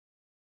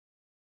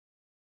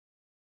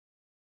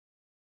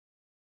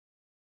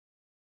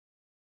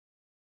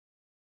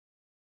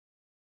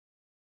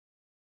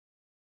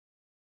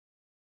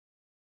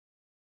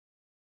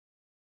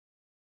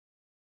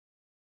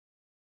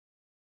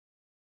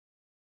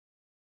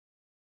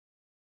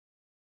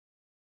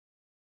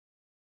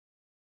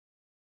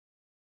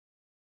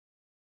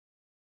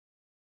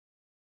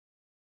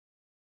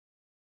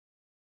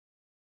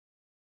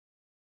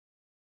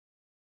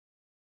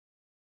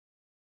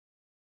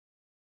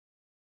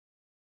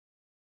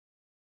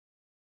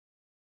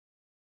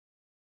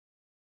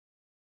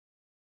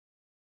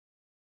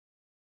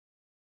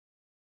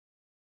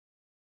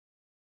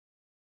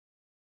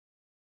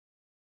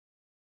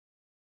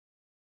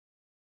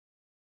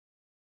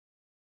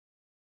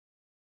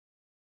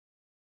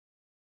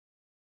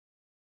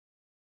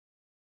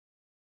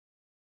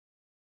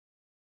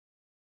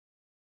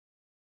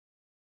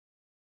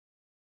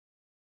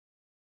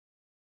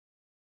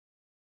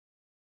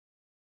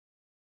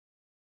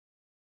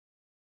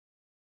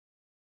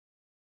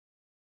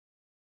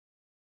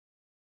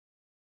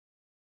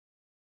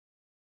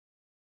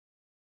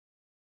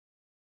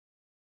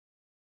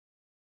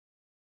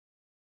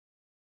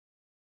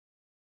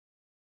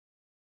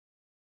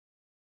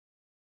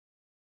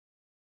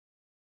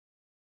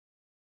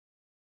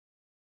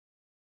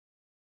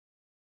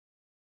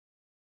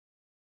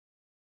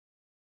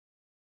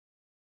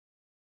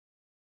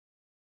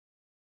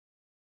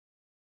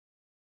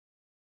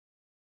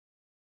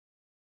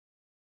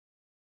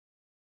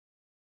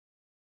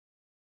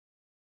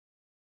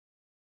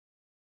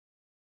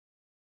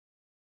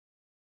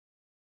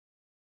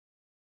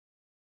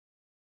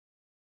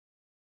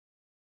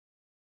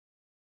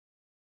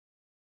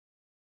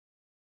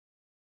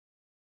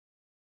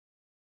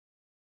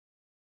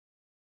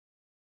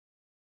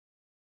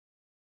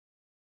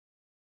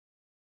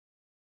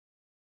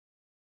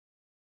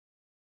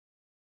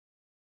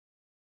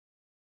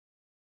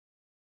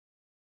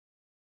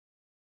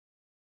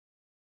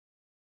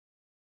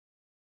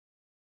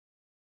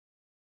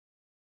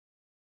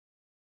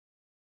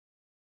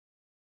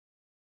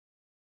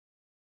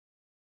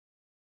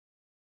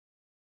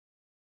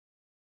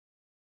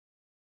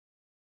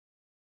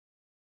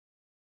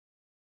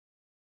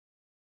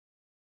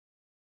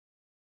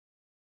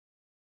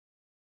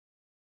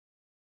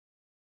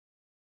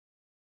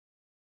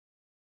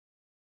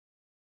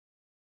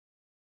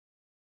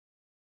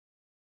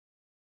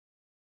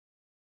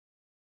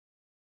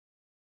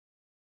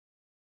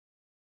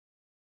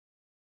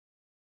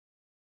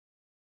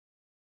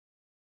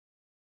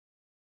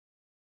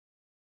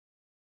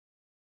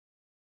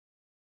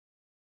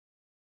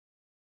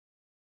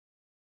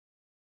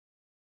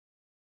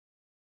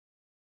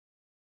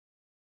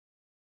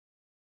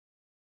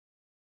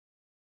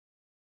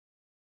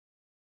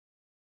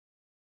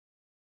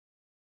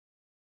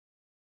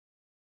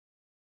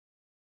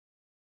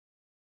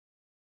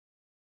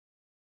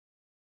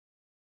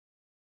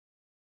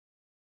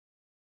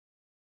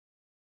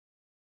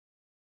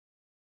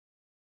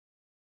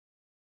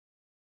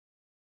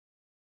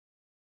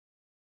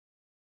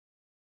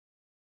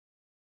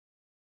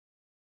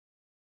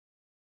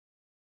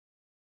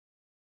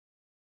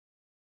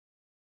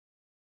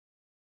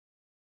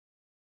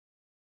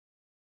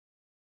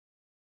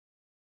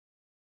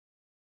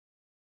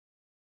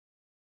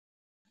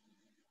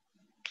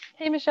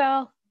Hey,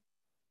 Michelle.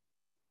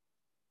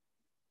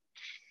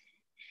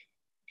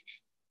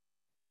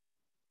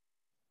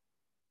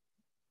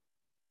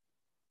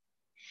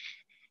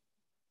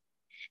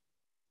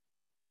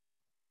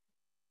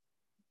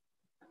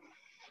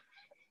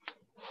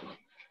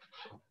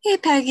 Hey,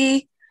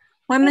 Peggy.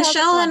 When Hey, how's it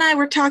Michelle going? and I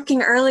were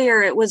talking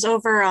earlier, it was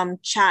over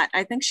chat.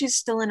 I think she's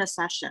still in a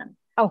session.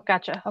 Oh,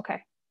 gotcha.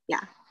 Okay.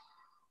 Yeah.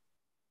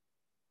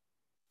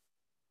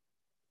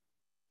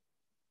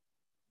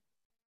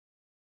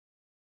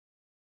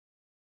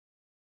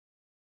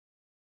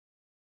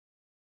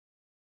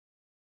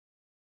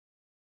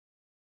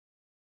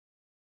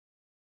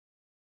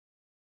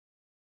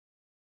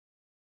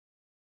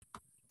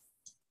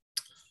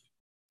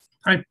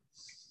 Hi.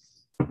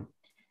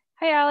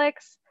 Hey,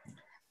 Alex.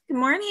 Good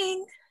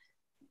morning.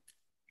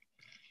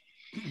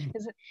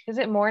 Is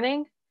it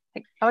morning?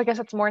 Oh, I guess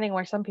it's morning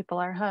where some people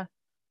are, huh?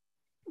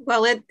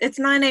 Well, it's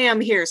 9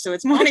 a.m. here, so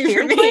it's Oh, morning for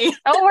seriously? me.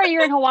 Oh, right,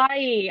 you're in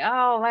Hawaii.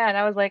 Oh man,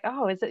 I was like,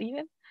 oh, is it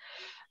even?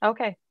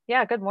 Okay.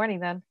 Yeah, good morning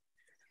then.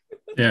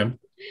 Yeah,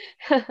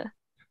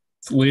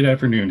 it's late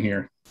afternoon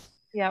here.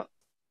 Yep.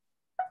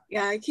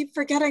 Yeah, I keep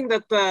forgetting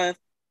that the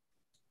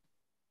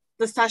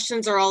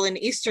sessions are all in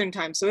Eastern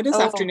time, so it is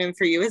Oh, afternoon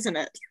for you, isn't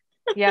it?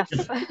 yes.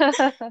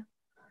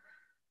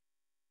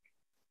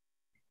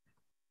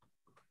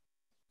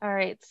 All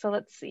right, so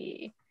let's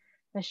see.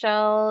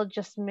 Michelle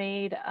just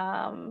made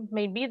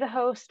me the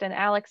host, and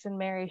Alex and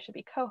Mary should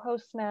be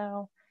co-hosts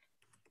now.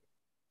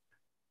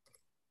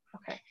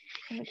 Okay,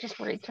 let me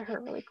just write to her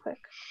really quick.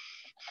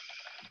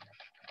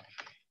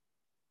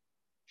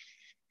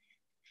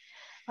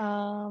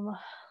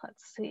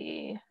 Let's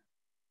see.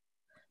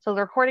 So the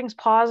recording's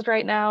paused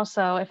right now.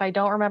 So if I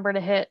don't remember to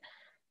hit,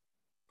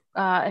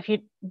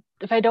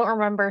 if I don't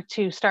remember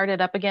to start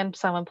it up again,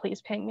 someone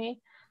please ping me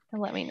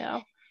and let me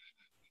know.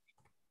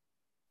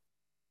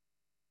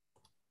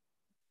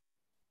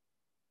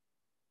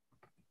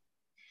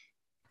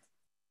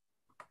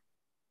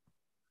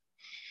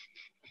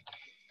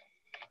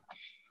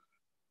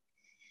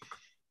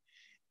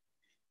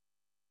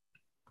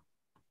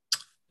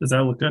 Does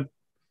that look good?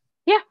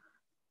 Yeah.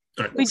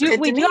 Right.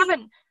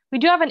 We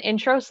do have an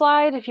intro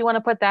slide if you want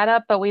to put that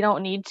up, but we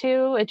don't need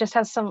to. It just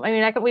has some, I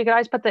mean, we could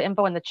always put the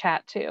info in the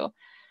chat too.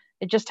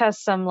 It just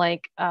has some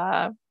like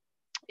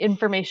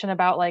information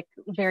about like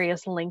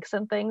various links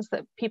and things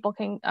that people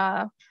can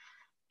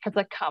for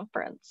the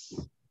conference.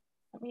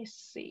 Let me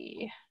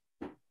see.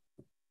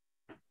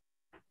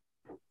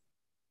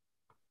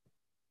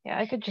 Yeah,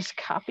 I could just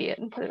copy it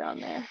and put it on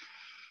there.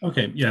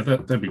 Okay, yeah,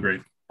 that'd be great.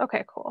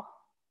 Okay, cool.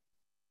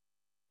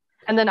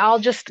 And then I'll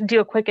just do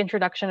a quick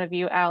introduction of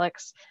you,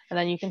 Alex, and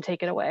then you can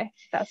take it away.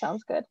 That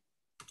sounds good.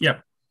 Yeah.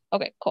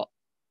 Okay, cool.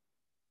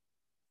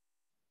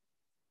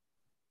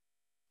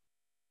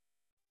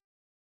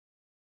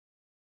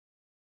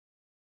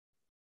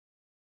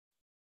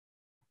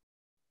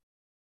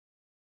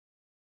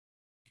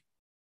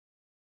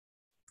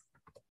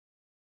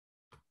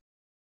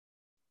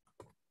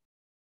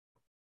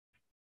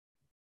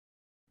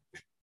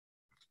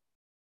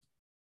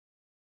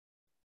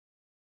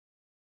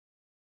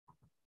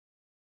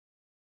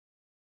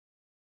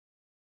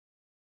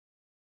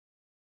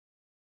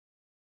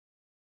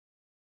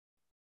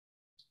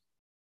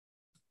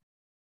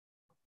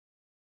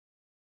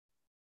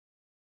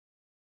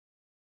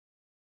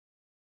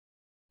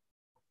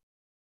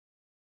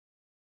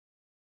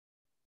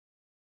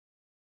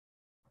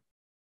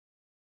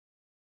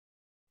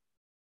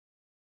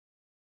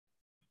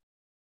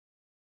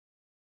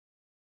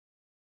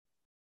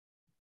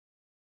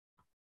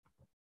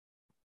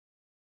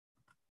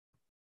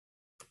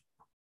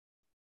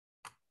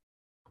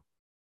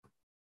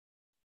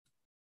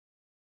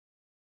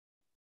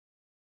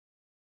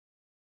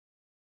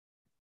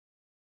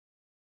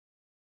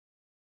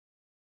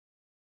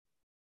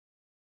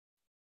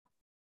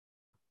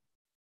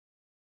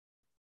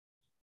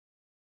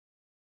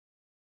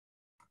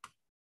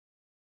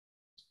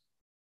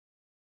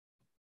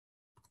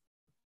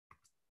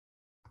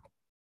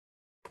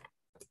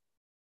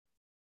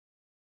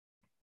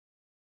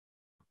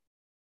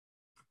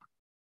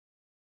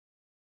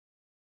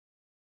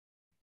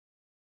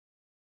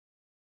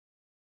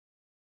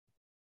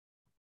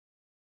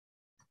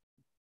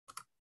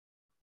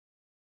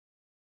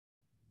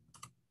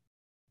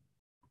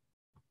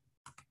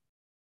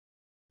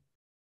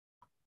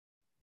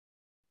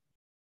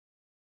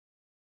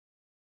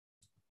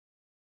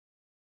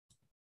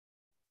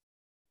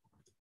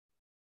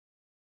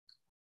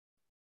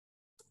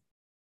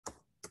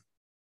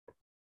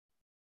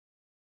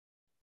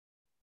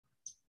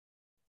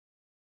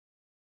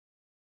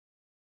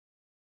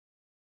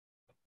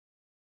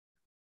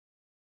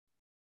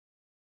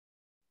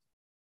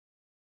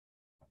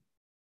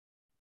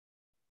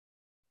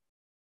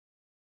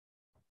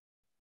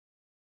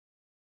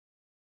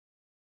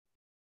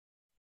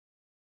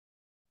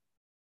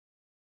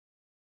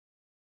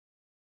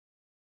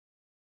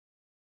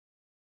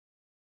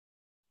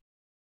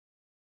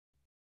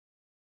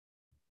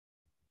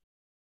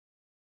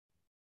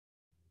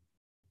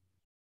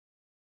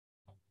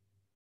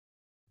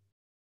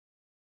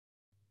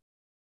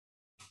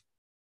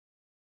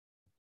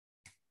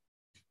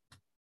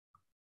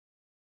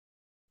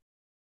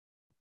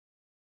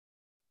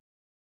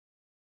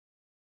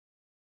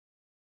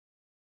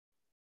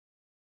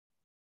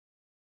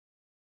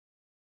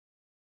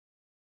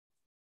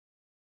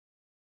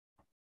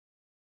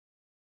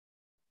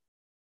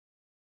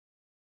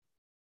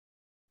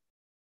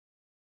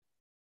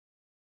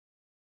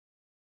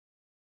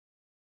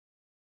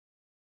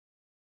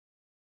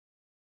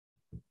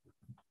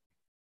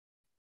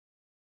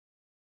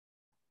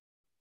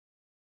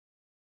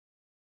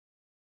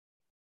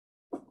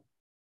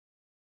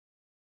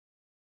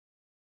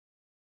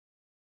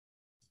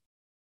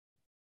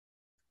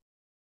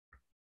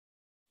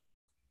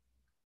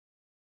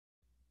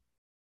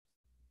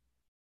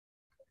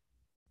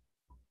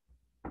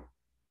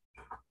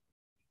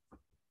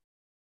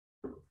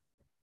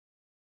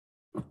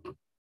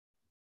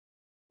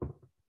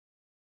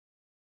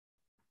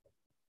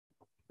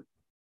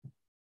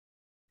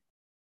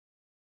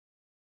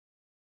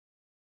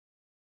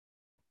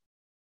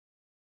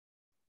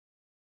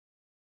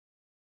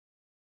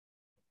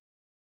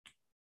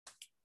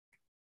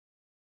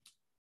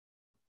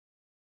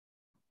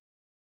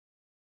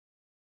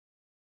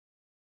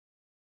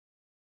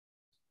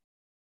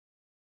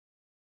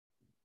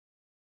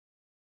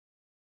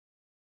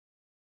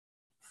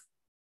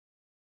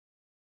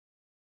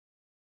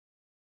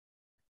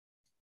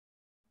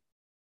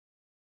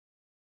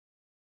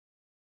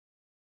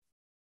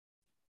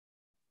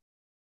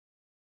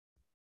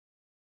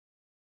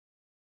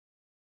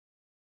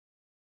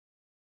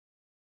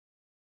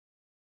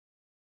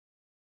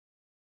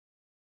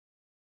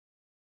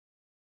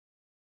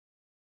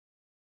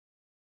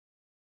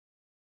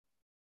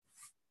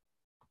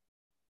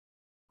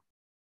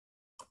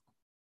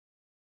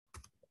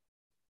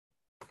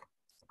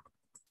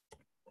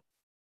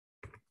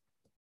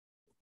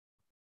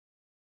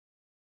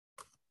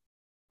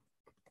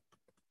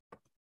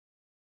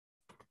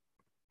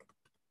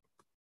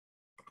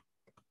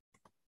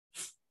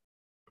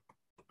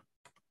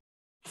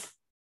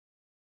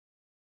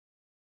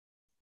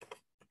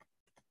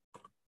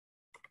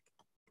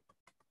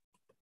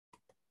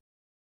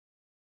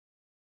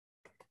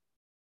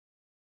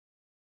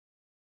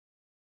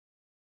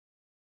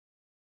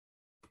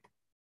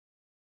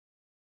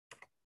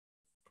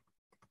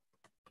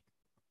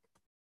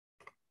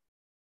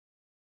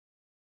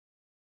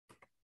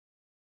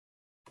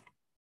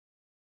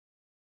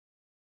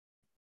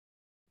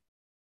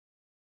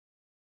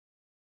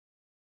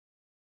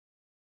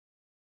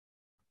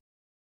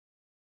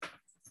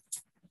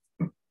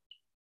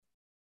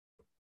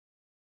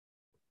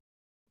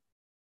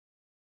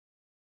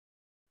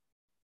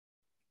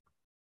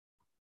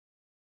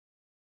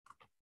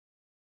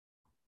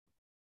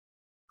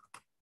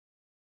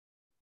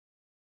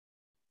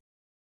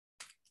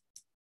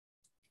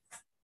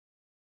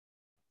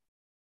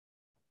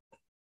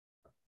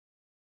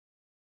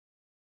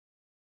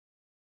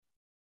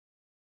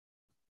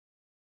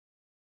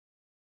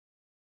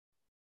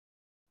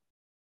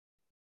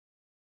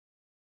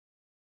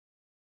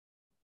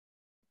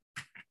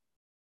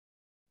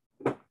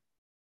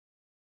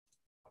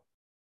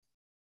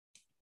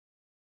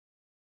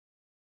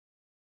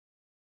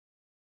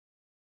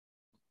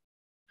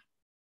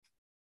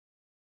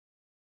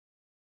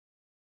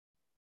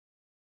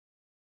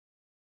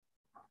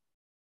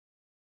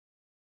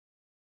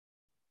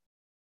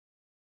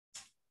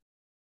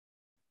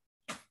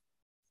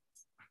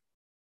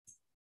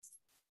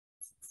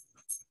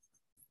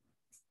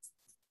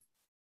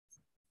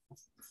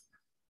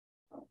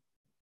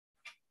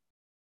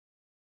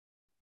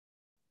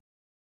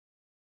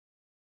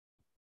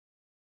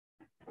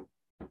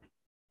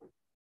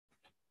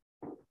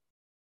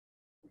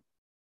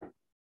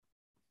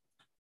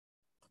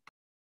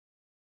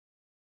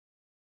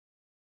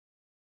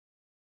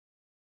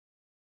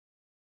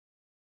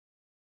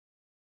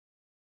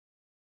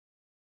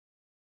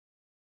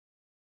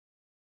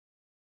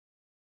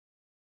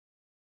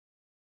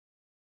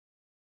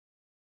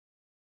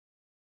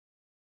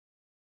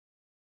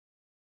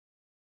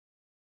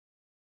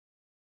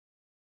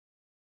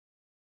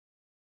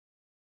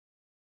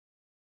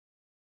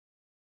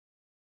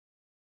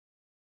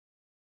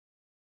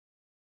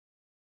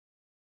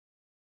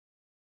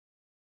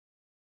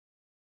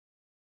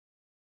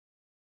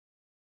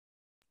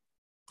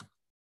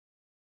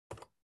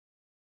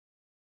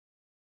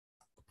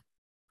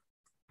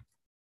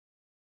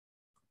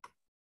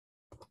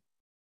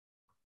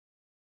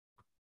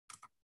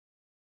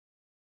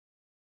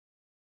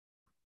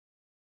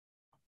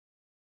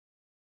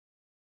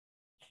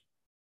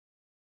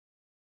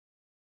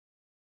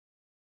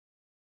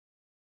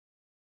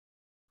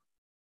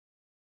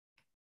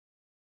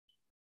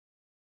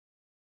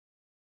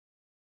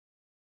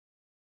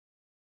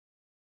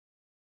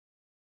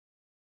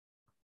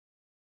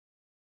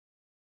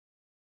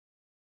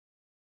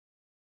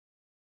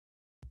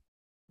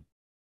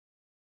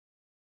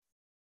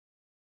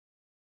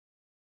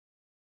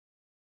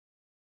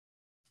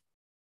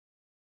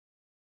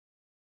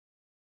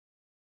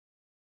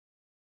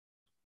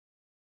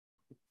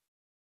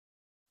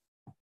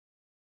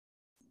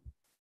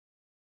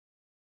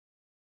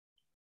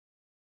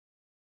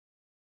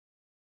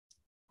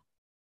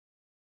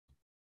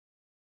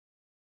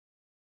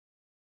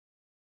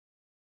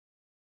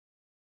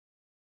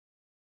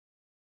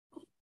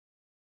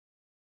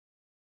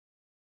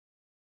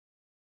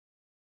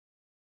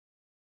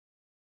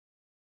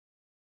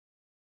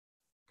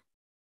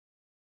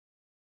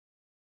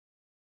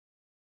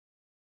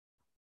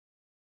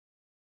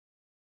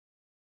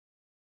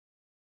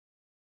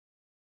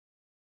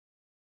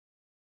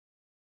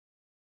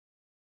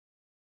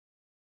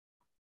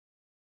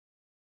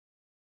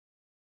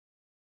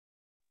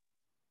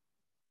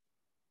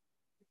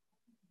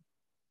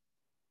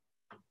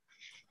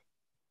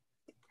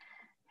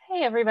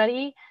 Hey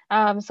everybody.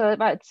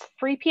 It's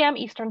 3 p.m.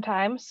 Eastern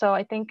time, so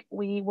I think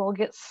we will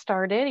get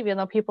started, even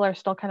though people are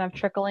still kind of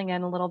trickling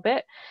in a little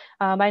bit.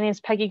 My name is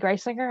Peggy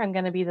Griesinger. I'm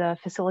going to be the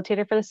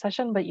facilitator for this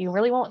session, but you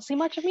really won't see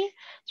much of me.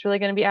 It's really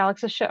going to be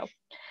Alex's show.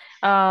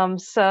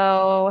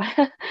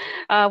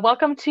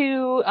 Welcome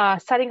to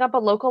setting up a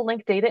local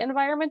linked data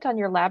environment on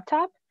your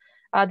laptop.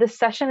 This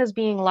session is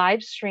being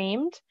live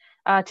streamed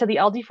to the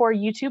LD4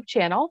 YouTube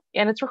channel,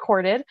 and it's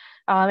recorded,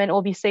 and it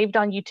will be saved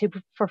on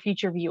YouTube for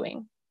future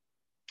viewing.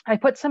 I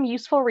put some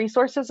useful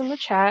resources in the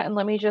chat, and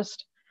let me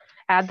just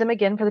add them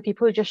again for the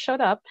people who just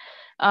showed up.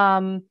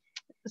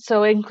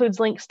 So it includes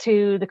links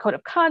to the code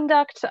of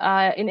conduct,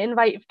 an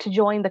invite to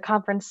join the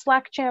conference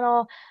Slack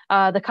channel,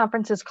 the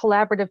conference's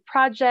collaborative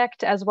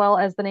project, as well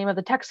as the name of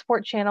the tech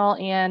support channel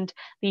and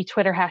the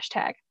Twitter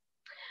hashtag.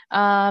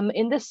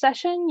 In this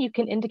session, you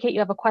can indicate you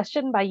have a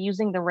question by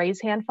using the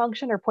raise hand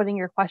function or putting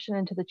your question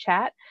into the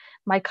chat.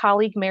 My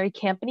colleague, Mary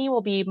Campany,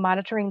 will be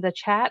monitoring the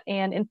chat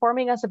and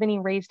informing us of any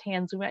raised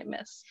hands we might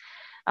miss.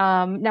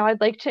 Now I'd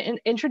like to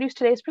introduce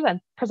today's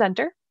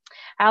presenter.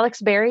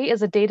 Alex Berry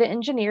is a data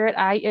engineer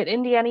at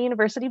Indiana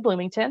University,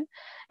 Bloomington.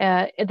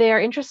 They are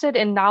interested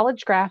in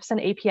knowledge graphs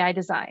and API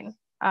design.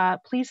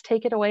 Please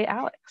take it away,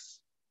 Alex.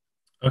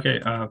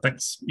 Okay,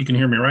 thanks. You can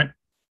hear me, right?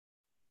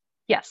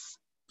 Yes.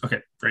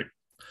 Okay, great.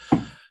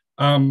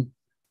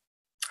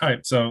 Hi,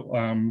 so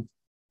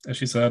as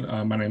she said,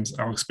 my name is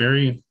Alex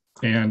Berry,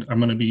 and I'm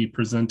going to be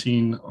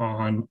presenting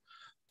on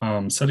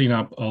setting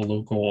up a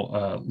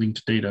local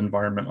linked data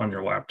environment on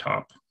your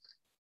laptop.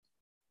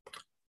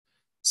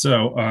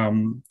 So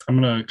I'm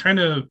going to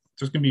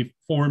there's going to be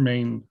four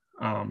main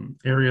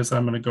areas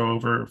I'm going to go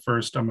over.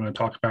 First, I'm going to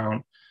talk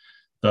about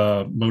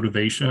the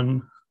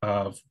motivation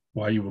of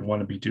why you would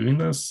want to be doing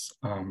this.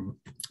 I'm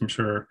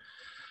sure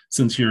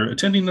since you're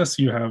attending this,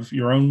 you have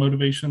your own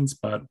motivations,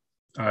 but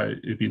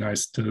it'd be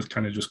nice to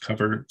kind of just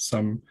cover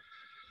some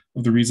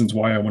of the reasons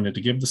why I wanted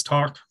to give this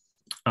talk.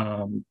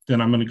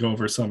 Then I'm going to go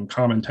over some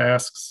common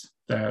tasks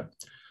that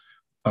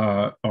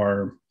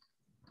are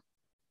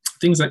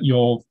things that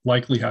you'll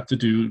likely have to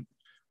do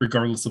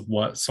regardless of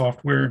what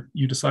software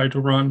you decide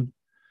to run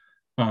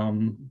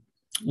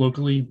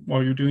locally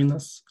while you're doing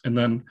this. And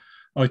then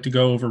I like to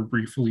go over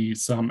briefly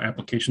some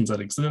applications that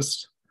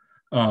exist.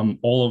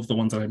 All of the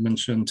ones that I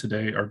mentioned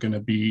today are going to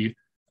be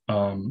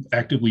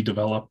actively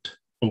developed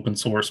open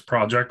source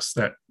projects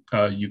that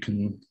you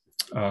can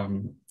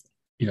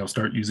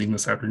start using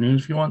this afternoon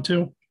if you want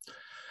to.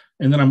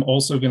 And then I'm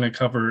also going to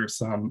cover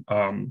some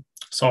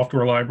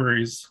software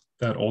libraries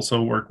that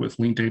also work with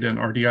linked data and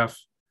RDF.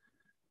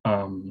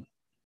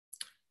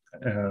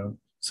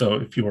 So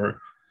if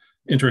you're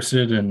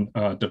interested in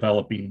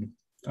developing,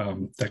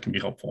 that can be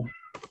helpful.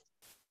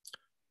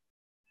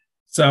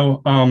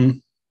 So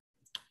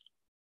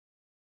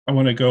I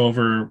want to go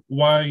over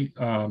why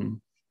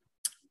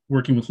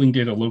working with linked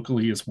data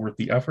locally is worth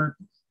the effort.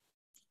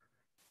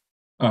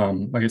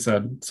 Like I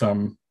said,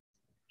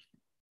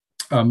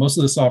 most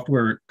of the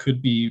software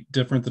could be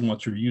different than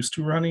what you're used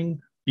to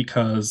running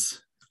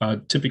because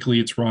typically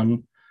it's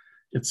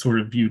sort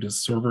of viewed as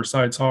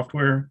server-side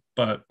software,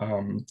 but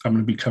I'm going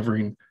to be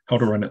covering how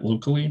to run it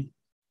locally.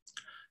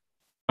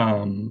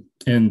 And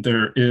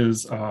there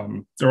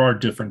are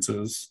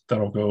differences that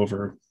I'll go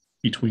over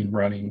between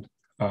running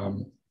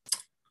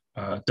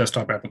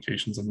desktop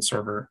applications and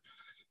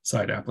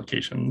server-side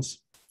applications.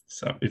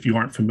 So if you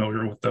aren't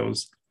familiar with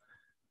those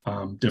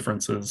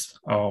differences,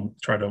 I'll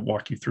try to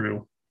walk you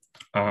through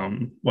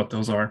what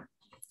those are.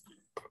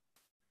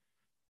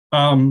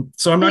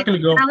 So I'm not going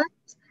to go. Alex?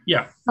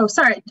 Yeah. Oh,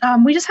 sorry.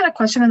 We just had a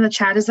question in the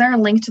chat. Is there a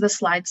link to the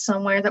slides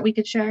somewhere that we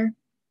could share?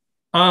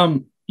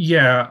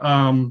 Yeah.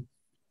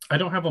 I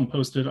don't have them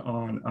posted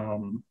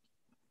on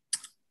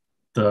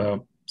the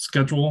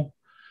schedule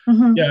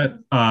yet.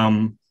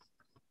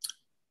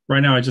 Right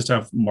now, I just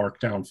have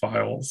markdown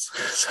files,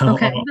 so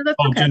okay.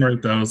 I'll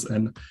generate those.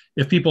 And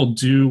if people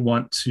do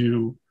want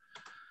to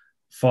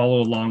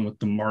follow along with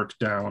the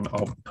markdown,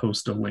 I'll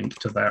post a link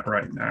to that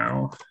right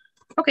now.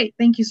 Okay,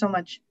 thank you so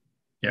much.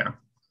 Yeah.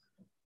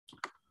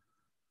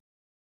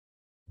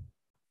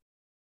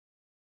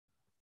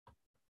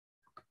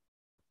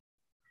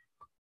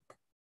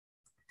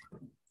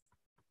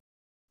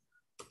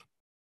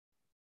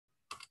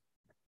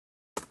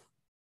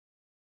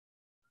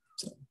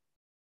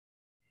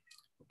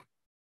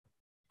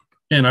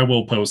 And I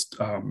will post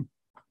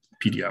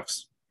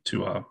PDFs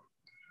to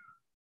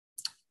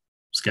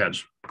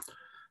Sketch.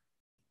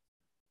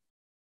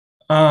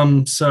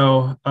 I'm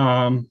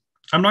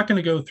not going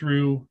to go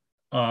through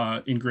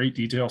in great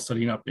detail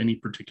setting up any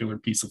particular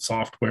piece of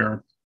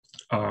software.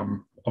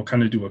 I'll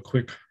kind of do a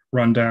quick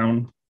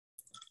rundown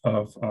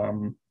of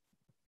one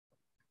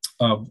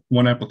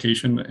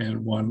application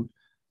and one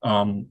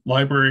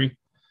library,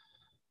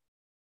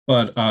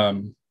 but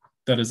I'm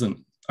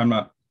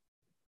not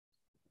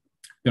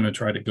going to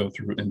try to go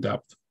through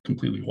in-depth,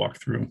 completely walk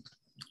through.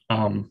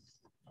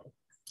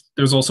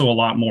 There's also a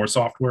lot more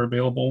software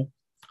available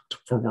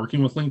for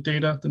working with linked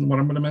data than what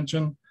I'm going to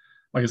mention.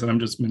 Like I said, I'm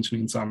just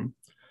mentioning some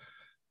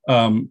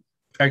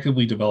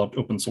actively developed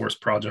open source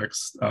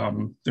projects.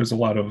 There's a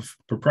lot of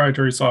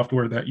proprietary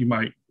software that you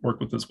might work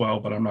with as well,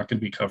 but I'm not going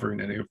to be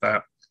covering any of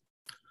that.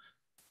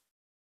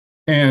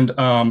 And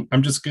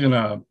I'm just going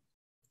to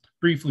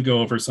briefly go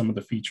over some of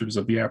the features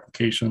of the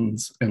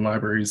applications and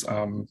libraries.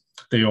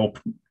 They all,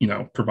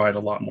 provide a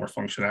lot more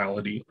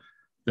functionality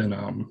than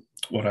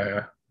what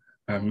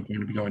I'm going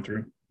to be going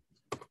through.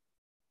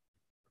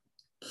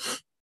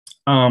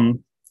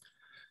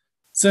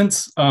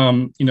 Since,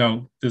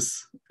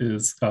 this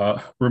is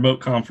a remote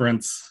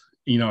conference,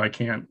 I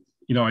can't,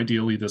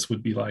 ideally this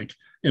would be like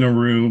in a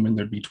room and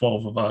there'd be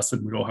 12 of us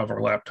and we'd all have our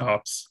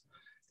laptops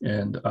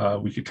and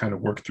we could kind of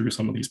work through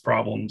some of these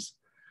problems.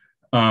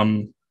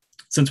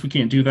 Since we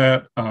can't do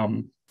that,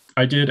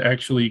 I did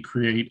actually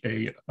create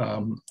a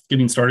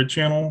getting started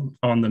channel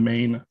on the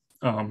main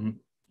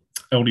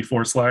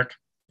LD4 Slack,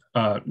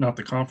 not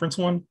the conference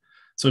one.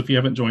 So if you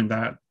haven't joined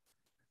that,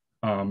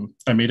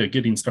 I made a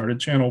getting started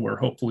channel where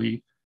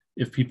hopefully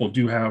if people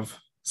do have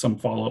some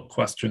follow-up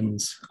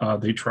questions,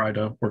 they try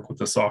to work with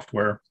the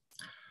software.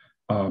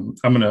 I'm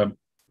gonna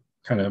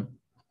kind of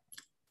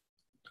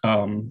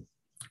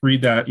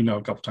read that,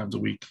 a couple times a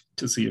week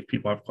to see if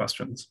people have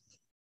questions.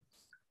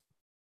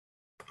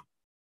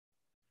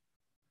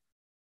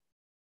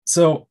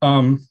 So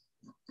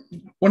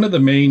one of the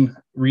main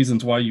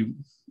reasons why you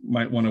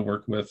might want to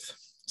work with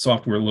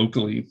software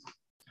locally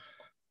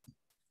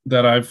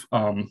that I've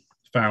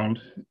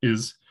found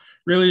is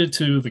related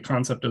to the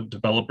concept of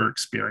developer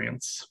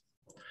experience.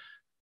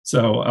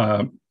 So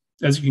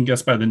as you can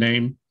guess by the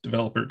name,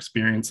 developer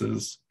experience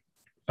is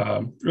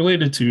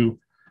related to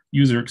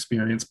user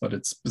experience, but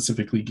it's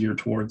specifically geared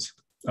towards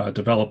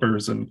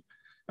developers. And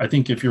I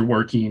think if you're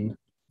working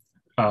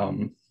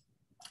in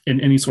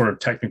any sort of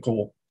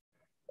technical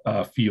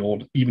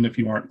field, even if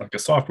you aren't like a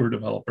software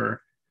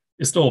developer,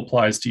 it still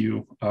applies to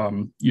you.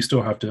 You're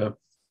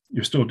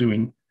still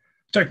doing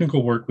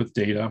technical work with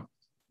data.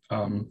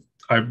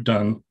 I've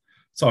done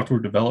software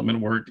development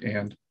work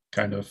and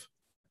kind of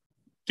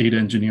data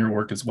engineer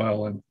work as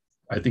well. And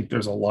I think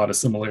there's a lot of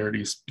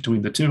similarities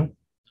between the two.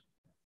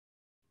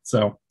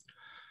 So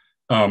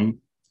the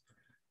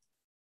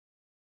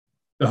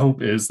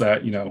hope is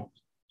that,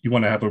 you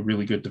want to have a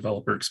really good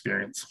developer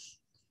experience.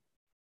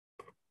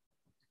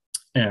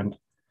 And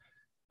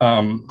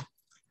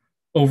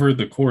over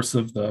the course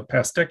of the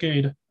past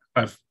decade,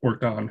 I've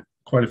worked on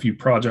quite a few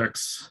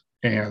projects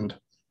and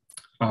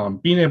I've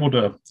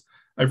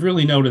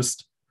really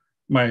noticed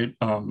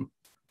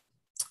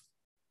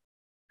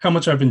how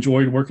much I've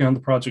enjoyed working on the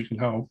project and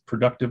how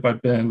productive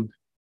I've been,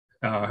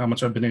 how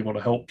much I've been able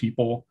to help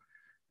people.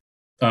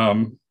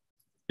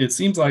 It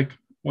seems like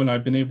when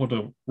I've been able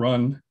to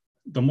run,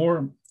 the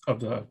more of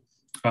the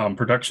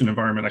production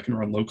environment I can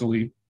run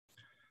locally,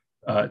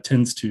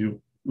 tends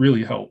to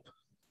really help.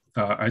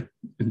 I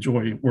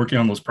enjoy working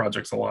on those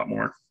projects a lot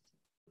more.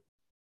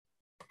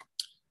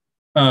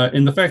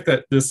 And the fact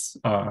that this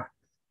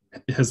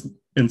has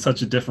been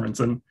such a difference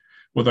in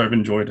whether I've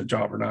enjoyed a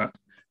job or not,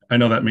 I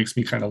know that makes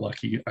me kind of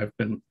lucky. I've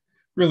been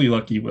really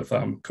lucky with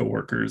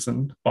coworkers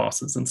and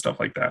bosses and stuff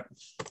like that.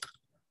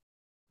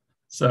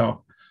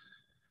 So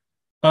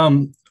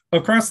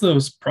across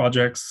those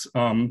projects,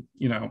 I've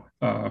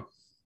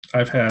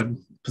had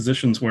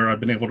positions where I've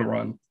been able to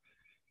run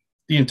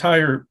the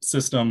entire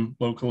system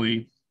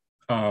locally.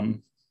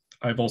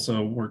 I've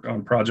also worked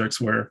on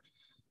projects where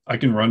I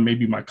can run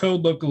maybe my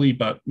code locally,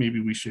 but maybe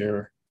we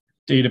share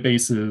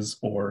databases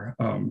or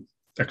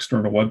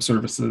external web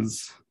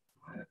services.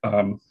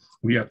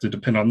 We have to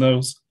depend on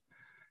those.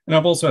 And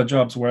I've also had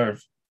jobs where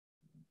I've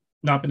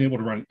not been able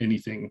to run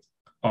anything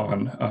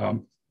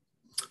on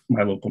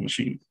my local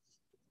machine.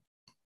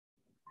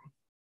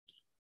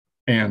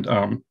 And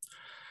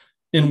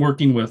in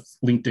working with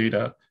linked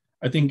data,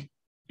 I think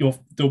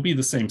there'll be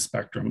the same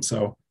spectrum.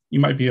 So you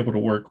might be able to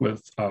work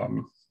with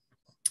an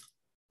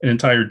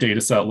entire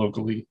data set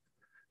locally.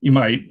 You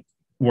might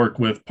work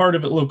with part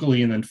of it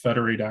locally and then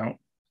federate out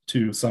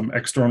to some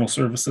external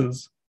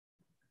services.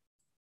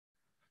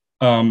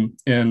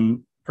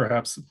 And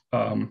perhaps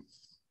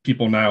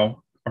people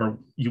now are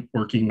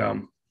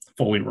working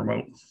fully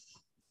remote.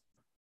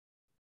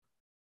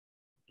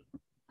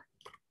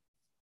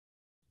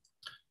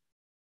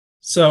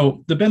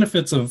 So the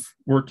benefits of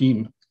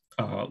working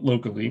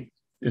locally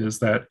is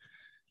that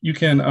you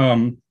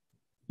can,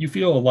 you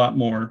feel a lot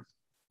more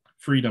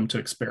freedom to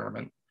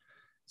experiment.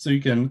 So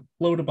you can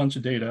load a bunch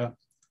of data,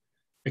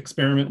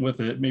 experiment with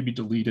it, maybe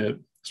delete it,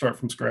 start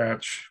from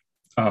scratch,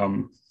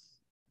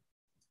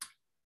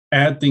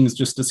 add things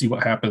just to see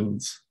what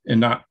happens and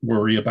not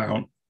worry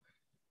about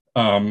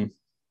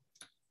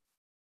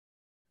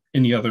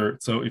any other.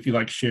 So if you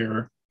like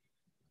share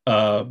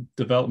a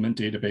development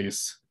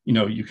database,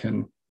 you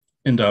can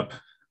end up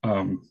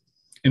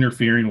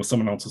interfering with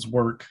someone else's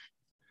work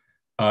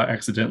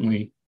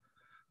accidentally.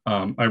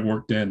 I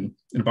worked in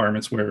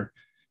environments where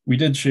we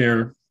did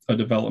share a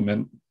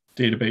development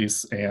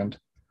database and,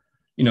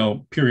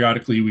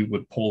 periodically we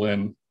would pull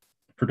in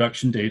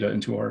production data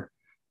into our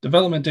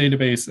development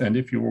database. And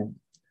if you were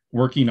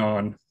working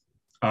on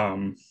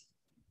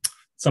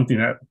something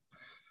that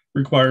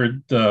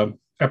required the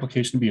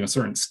application to be in a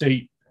certain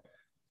state,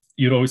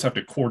 you'd always have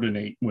to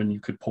coordinate when you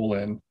could pull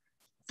in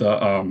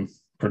the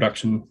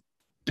production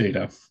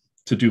data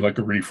to do like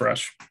a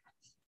refresh.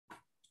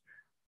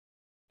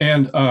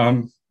 And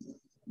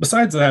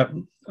besides that,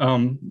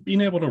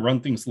 being able to run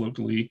things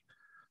locally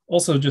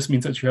also just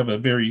means that you have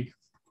it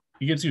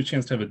gives you a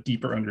chance to have a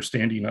deeper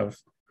understanding of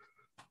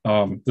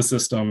the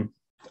system,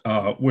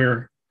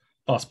 where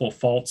possible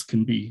faults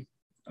can be.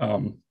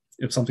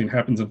 If something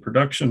happens in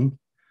production,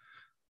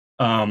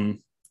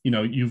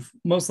 you've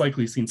most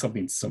likely seen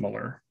something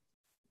similar.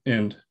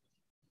 And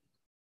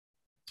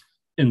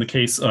in the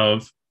case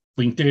of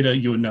linked data,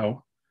 you would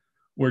know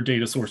where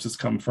data sources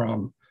come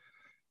from.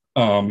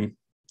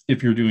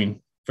 If you're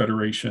doing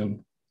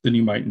federation, then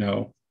you might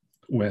know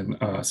when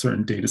a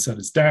certain data set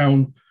is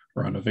down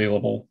or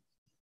unavailable,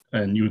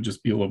 and you would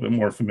just be a little bit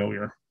more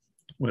familiar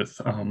with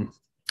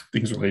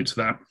things related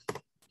to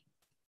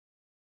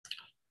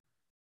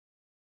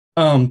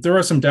that. There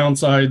are some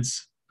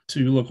downsides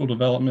to local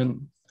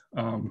development.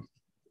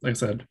 Like I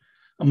said,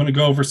 I'm going to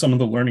go over some of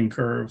the learning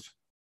curve,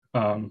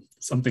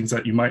 some things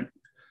that you might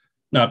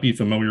not be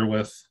familiar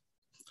with.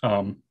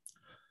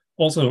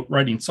 Also,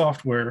 writing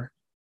software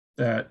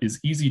that is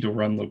easy to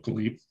run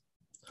locally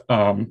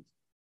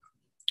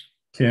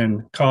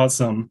can cause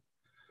some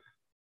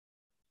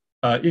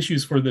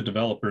issues for the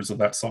developers of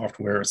that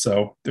software.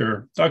 So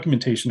their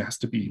documentation has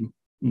to be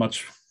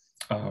much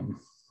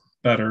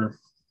better.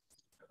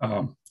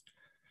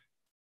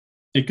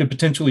 It could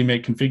potentially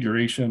make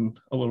configuration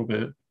a little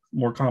bit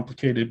more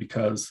complicated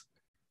because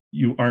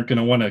you aren't going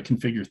to want to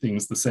configure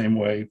things the same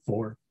way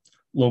for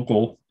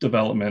local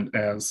development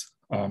as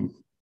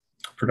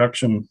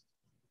production.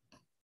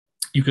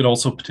 You could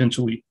also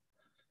potentially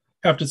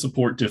have to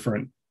support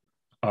different,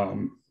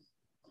 you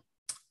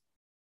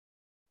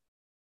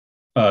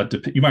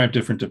might have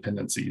different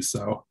dependencies.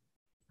 So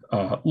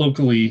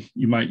locally,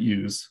 you might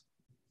use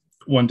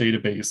one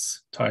database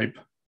type,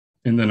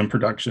 and then in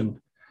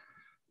production,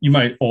 you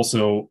might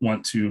also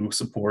want to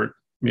support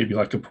maybe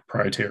like a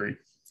proprietary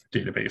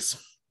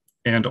database.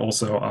 And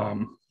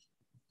also,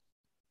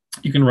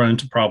 you can run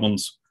into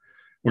problems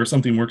where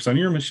something works on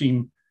your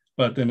machine,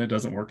 but then it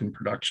doesn't work in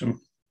production.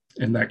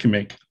 And that can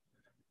make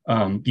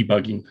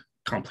debugging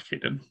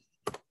complicated.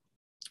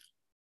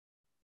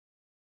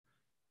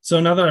 So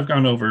now that I've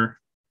gone over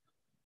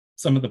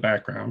some of the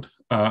background,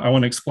 I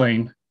want to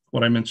explain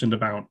what I mentioned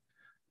about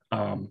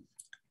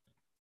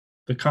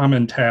the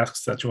common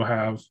tasks that you'll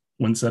have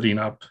when setting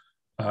up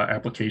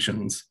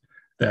applications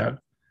that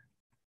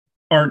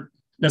aren't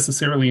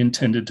necessarily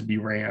intended to be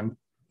ran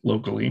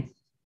locally.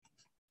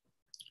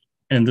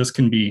 And this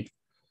can be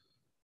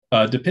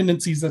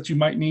dependencies that you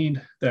might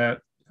need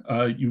that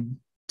you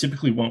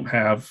typically won't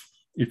have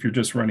if you're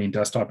just running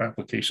desktop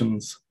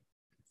applications.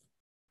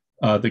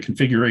 The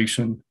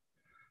configuration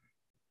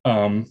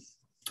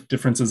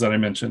differences that I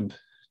mentioned.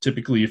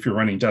 Typically, if you're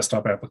running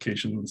desktop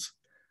applications,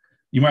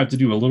 you might have to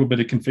do a little bit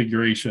of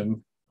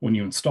configuration when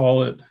you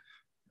install it.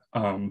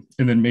 And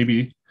then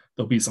maybe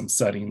there'll be some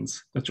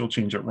settings that you'll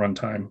change at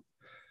runtime.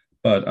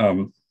 But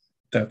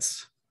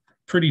that's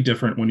pretty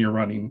different when you're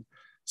running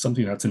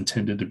something that's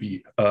intended to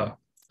be a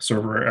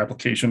server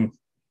application.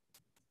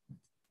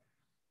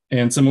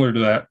 And similar to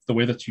that, the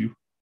way that you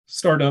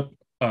start up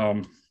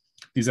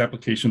these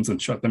applications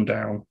and shut them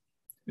down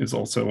is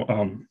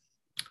also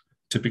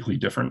typically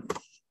different.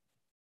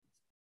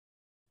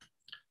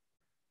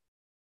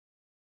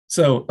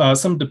 So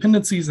some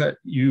dependencies that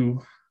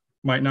you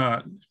might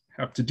not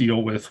have to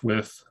deal with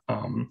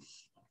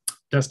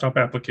desktop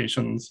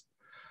applications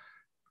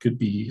could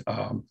be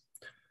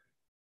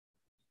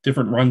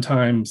different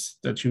runtimes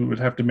that you would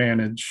have to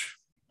manage.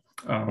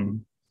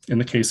 In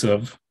the case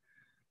of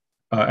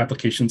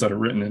applications that are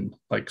written in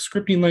like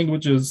scripting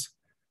languages,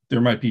 there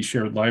might be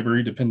shared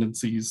library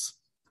dependencies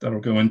that'll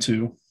go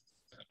into.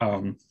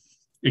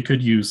 It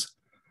could use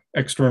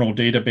external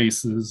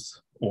databases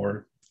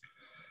or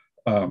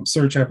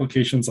search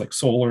applications like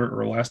Solr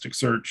or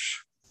Elasticsearch.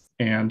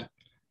 And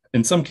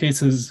in some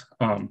cases,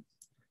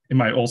 it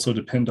might also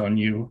depend on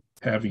you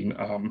having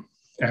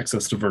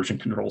access to version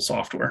control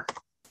software.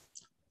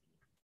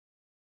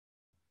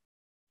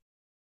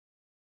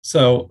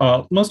 So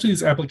most of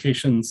these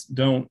applications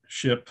don't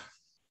ship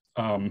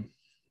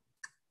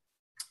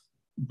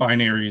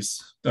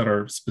binaries that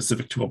are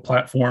specific to a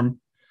platform.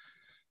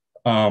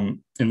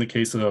 In the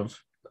case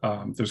of,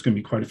 there's going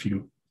to be quite a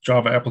few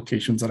Java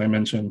applications that I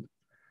mentioned.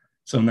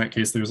 So in that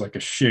case, there's like a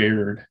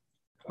shared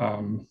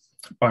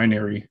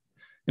binary,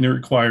 and it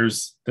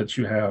requires that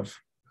you have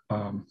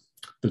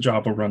the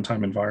Java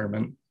runtime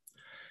environment.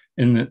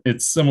 And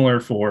it's similar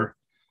for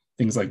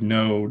things like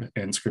Node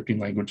and scripting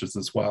languages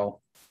as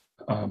well.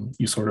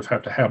 You sort of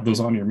have to have those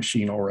on your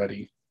machine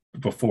already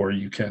before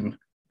you can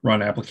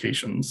run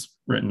applications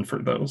written for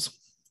those.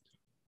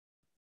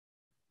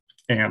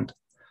 And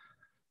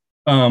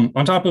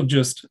on top of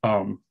just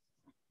scripting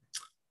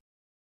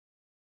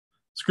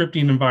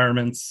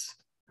environments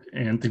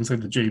and things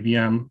like the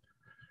JVM,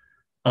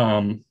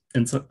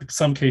 in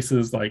some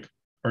cases like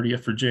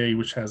RDF4J,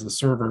 which has a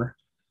server,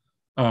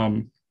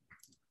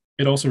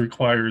 It also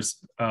requires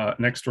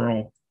an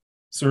external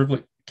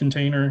servlet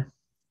container.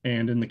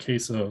 And in the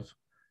case of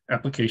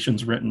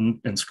applications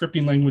written in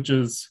scripting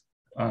languages,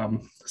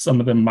 some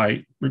of them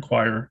might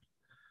require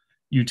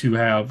you to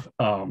have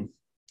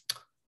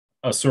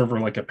a server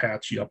like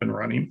Apache up and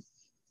running.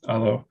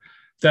 Although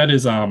that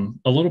is a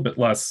little bit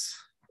less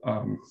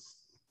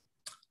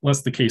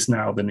the case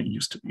now than it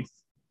used to be.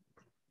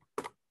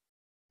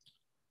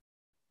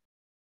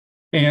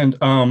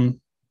 And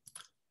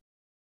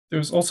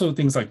there's also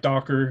things like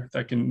Docker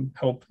that can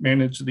help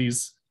manage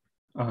these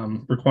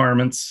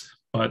requirements,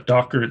 but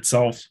Docker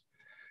itself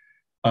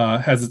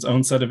has its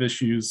own set of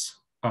issues.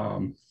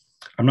 I'm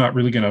not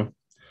really going to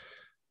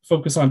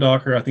focus on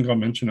Docker. I think I'll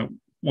mention it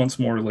once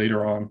more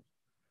later on.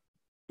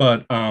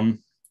 But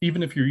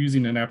even if you're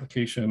using an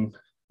application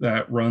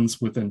that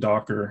runs within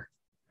Docker,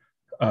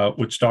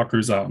 which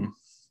Docker's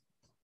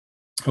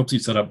helps you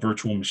set up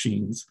virtual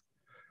machines.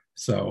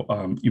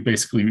 So you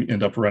basically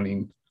end up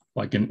running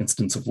like an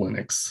instance of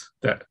Linux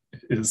that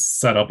is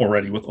set up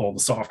already with all the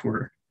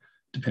software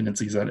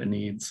dependencies that it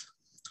needs,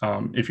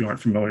 if you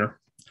aren't familiar.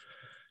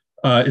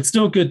 It's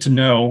still good to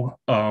know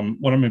what I'm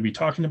going to be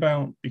talking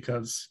about,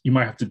 because you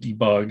might have to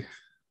debug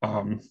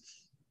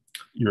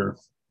your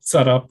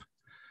setup.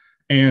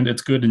 And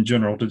it's good in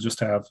general to just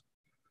have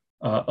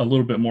a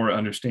little bit more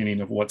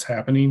understanding of what's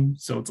happening,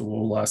 so it's a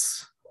little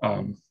less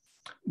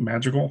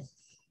magical.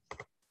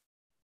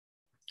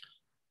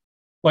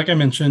 Like I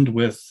mentioned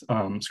with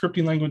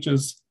scripting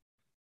languages,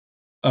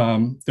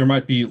 there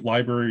might be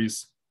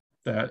libraries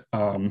that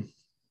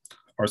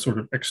are sort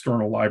of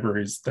external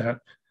libraries that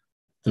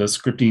the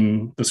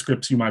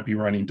scripts you might be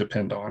running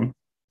depend on.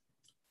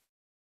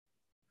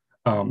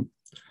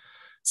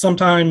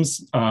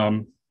 Sometimes,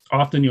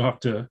 often you'll have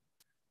to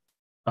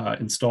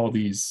install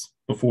these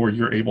before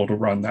you're able to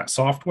run that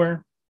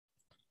software.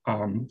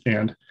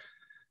 And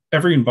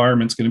every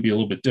environment's going to be a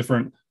little bit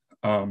different.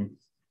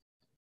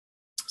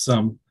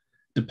 Some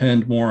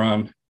depend more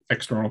on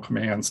external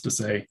commands to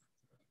say,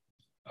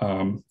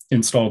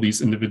 install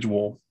these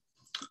individual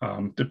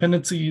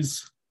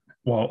dependencies,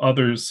 while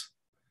others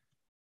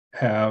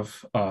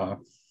have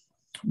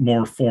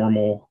more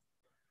formal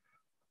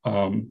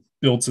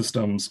build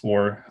systems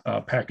or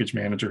package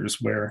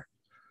managers where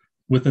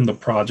within the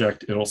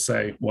project, it'll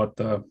say what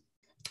the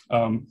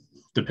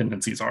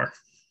dependencies are.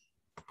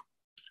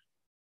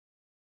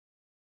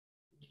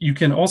 You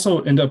can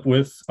also end up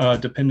with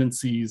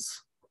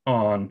dependencies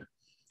on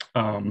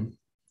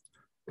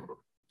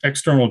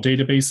external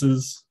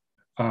databases.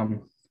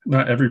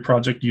 Not every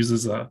project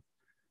uses an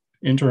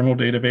internal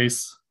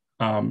database.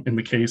 In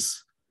the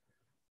case,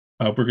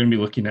 we're going to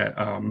be looking at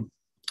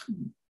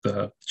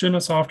the Jenna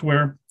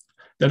software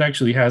that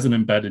actually has an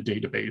embedded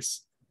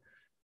database.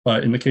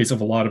 But in the case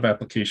of a lot of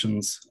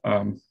applications,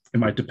 it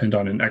might depend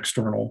on an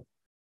external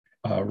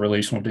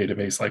relational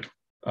database like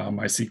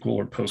MySQL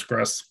or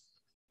Postgres.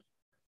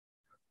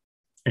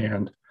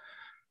 And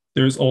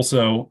there's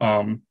also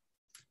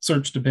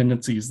search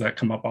dependencies that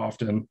come up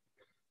often.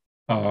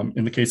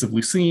 In the case of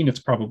Lucene, it's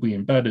probably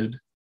embedded,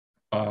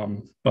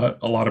 but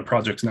a lot of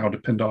projects now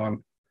depend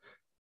on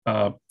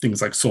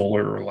things like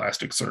Solr or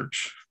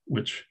Elasticsearch,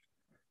 which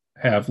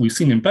have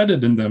Lucene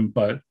embedded in them,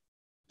 but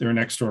they're an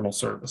external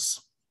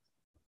service.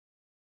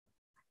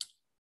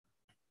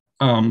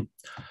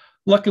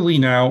 Luckily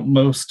now,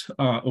 most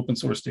open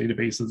source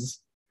databases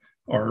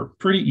are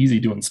pretty easy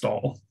to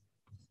install.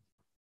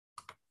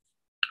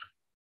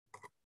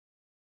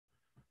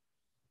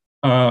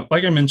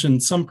 Like I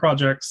mentioned, some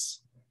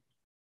projects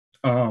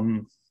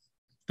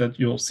that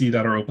you'll see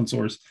that are open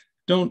source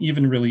don't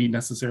even really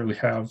necessarily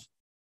have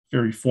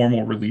very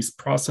formal release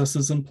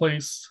processes in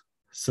place.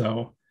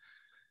 So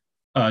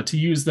to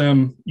use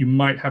them, you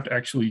might have to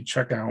actually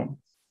check out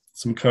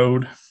some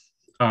code.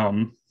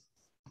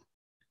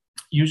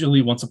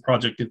 Usually once a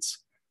project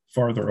gets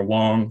farther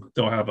along,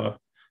 they'll have a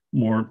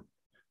more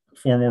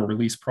formal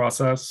release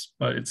process,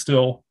 but it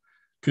still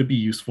could be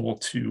useful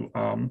to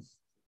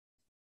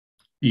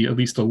be at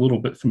least a little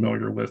bit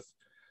familiar with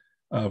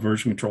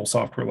version control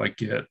software like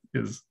Git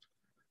is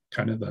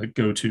kind of the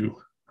go-to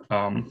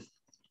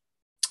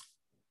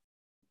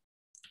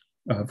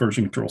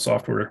version control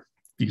software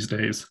these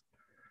days.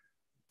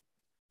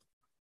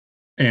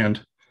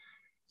 And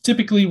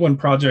typically when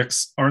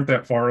projects aren't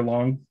that far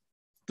along,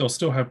 they'll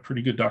still have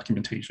pretty good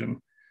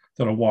documentation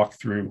that'll walk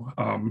through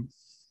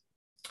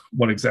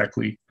what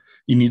exactly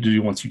you need to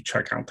do once you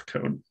check out the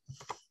code.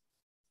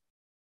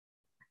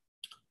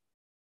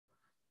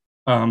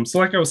 So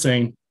like I was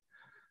saying,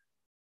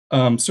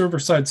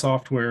 server-side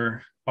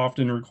software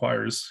often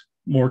requires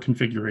more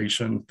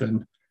configuration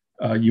than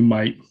you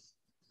might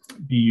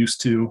be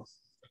used to.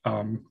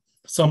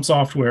 Some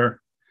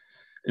software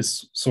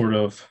is sort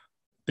of,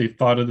 they've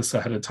thought of this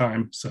ahead of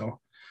time. So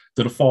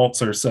the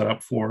defaults are set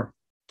up for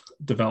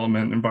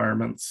development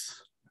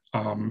environments,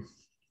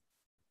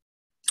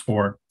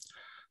 or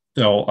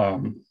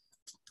they'll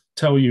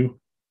tell you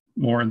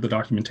more in the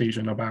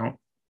documentation about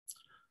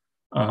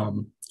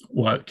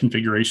what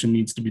configuration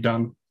needs to be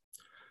done.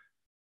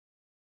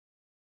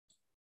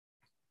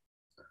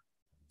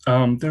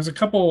 There's a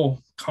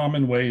couple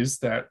common ways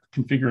that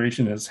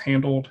configuration is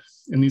handled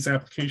in these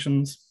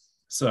applications.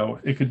 So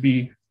it could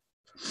be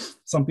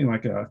something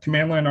like a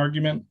command line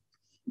argument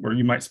where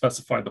you might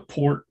specify the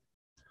port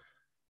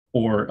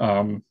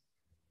or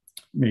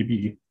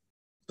maybe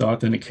the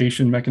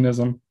authentication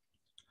mechanism.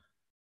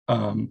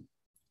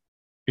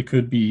 It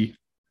could be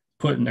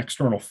put in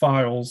external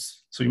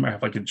files. So you might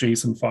have like a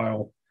JSON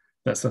file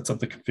that sets up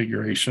the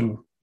configuration.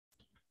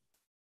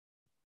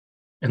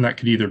 And that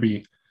could either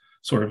be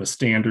sort of a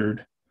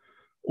standard,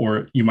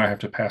 or you might have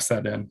to pass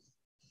that in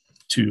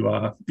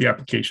to the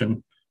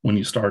application when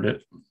you start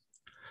it.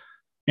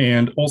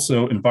 And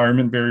also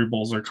environment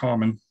variables are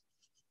common,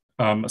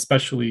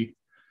 especially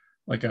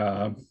like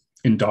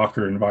in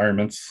Docker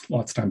environments.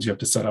 Lots of times you have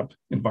to set up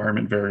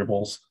environment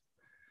variables.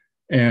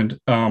 And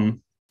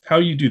how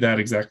you do that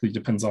exactly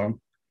depends on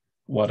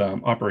what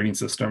operating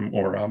system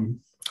or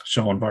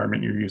shell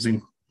environment you're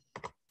using.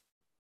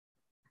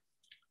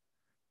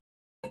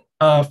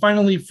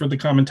 Finally, for the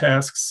common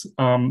tasks,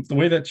 the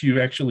way that you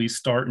actually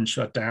start and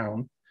shut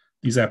down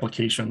these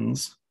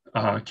applications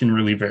can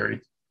really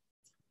vary.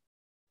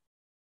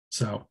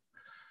 So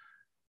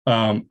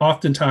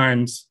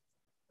oftentimes,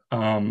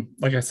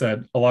 like I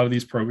said, a lot of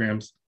these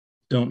programs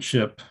don't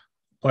ship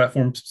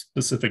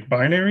platform-specific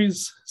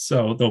binaries,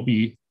 so there'll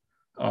be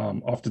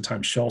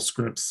oftentimes shell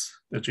scripts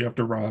that you have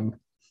to run.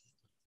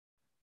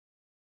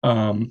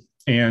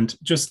 And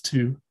just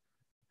to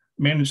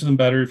manage them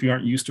better, if you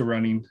aren't used to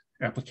running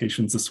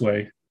applications this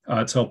way,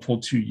 it's helpful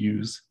to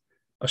use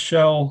a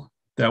shell.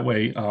 That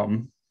way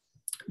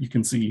you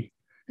can see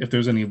if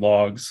there's any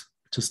logs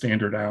to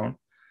standard out,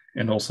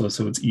 and also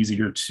so it's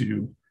easier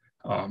to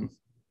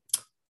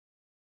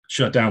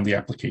shut down the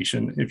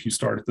application if you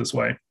start it this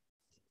way.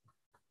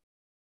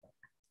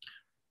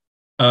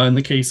 In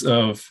the case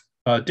of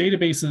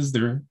databases,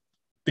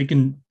 they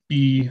can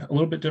be a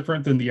little bit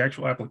different than the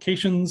actual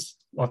applications.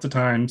 Lots of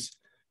times,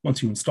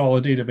 once you install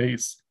a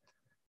database,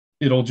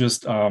 it'll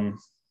just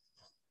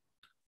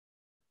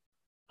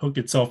hook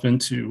itself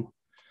into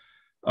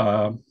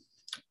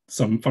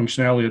some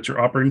functionality that your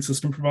operating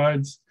system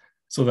provides,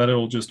 so that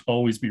it'll just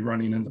always be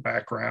running in the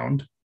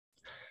background.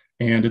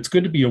 And it's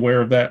good to be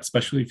aware of that,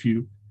 especially if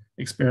you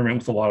experiment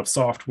with a lot of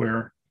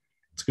software.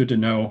 It's good to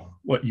know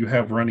what you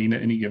have running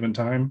at any given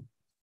time.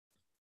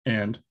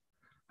 And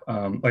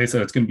like I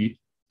said, it's going to be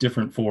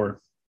different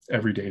for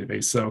every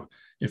database. So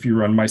if you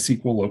run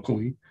MySQL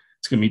locally,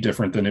 it's going to be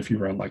different than if you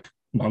run like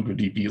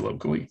MongoDB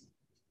locally.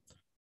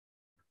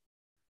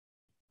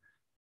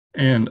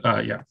 And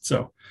yeah,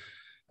 so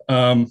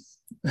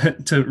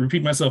to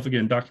repeat myself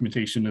again,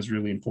 documentation is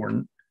really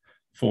important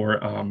for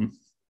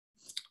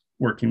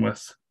working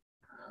with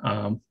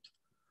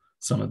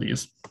some of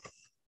these.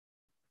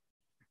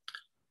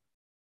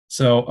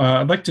 So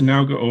I'd like to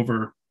now go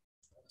over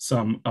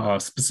some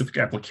specific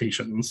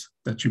applications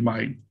that you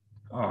might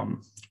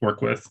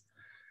work with.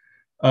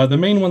 The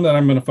main one that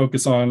I'm going to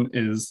focus on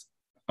is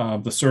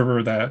the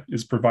server that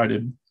is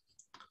provided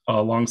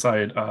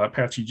alongside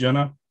Apache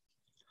Jenna.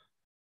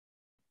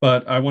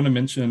 But I want to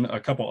mention a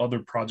couple other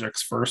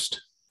projects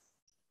first.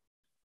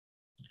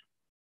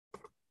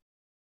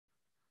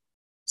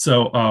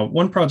 So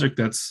one project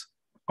that's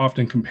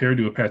often compared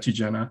to Apache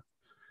Jenna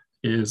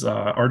is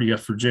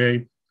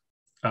RDF4J.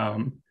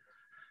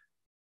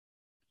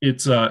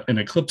 It's an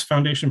Eclipse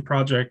Foundation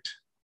project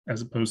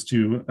as opposed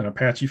to an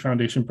Apache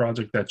Foundation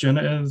project that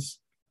Jenna is.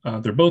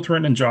 They're both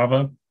written in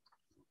Java.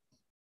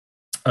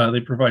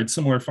 They provide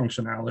similar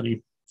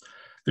functionality.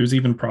 There's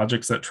even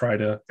projects that try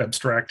to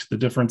abstract the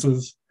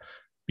differences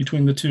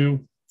between the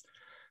two.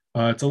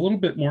 It's a little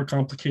bit more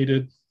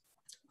complicated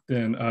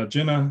than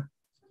Jenna,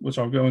 which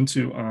I'll go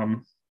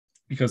into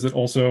because it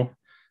also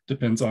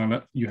depends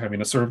on you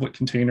having a servlet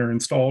container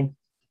installed.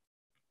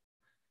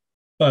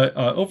 But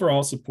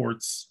overall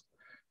supports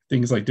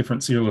things like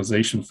different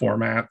serialization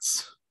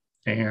formats,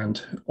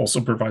 and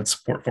also provides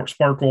support for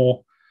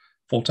SPARQL,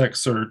 full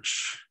text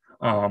search,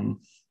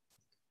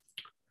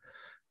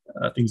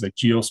 things like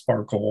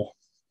GeoSPARQL.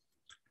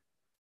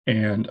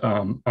 And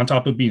on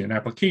top of being an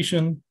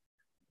application,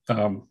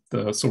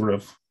 the sort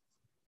of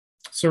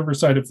server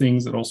side of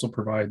things, it also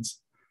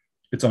provides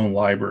its own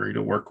library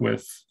to work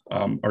with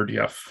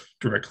RDF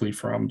directly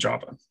from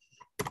Java.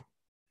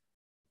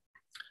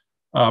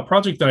 A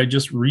project that I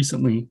just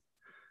recently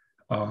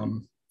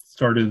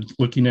started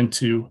looking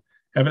into,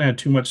 haven't had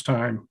too much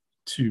time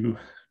to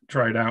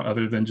try it out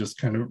other than just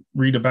kind of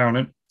read about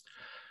it,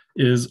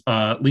 is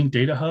Link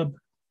Data Hub.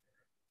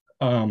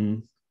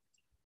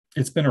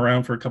 It's been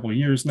around for a couple of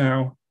years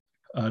now.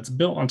 It's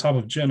built on top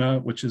of Jenna,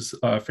 which is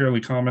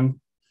fairly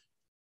common.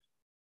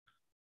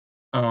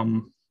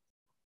 The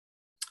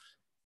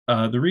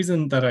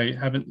reason that I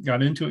haven't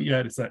got into it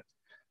yet is that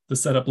the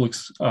setup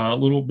looks a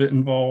little bit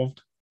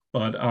involved,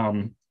 but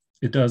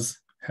it does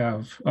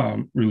have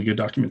really good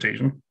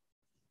documentation.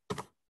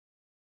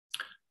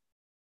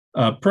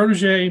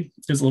 Protege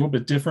is a little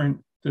bit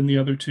different than the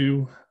other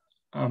two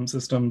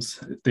systems.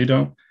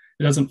 It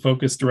doesn't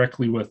focus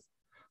directly with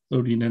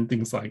loading in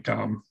things like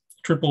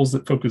triples.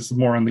 That focus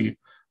more on the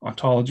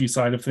ontology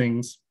side of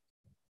things.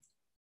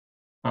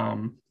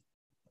 I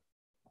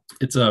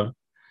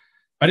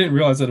didn't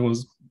realize that it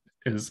was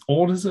as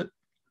old as it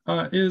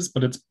is,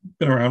 but it's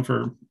been around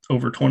for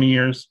over 20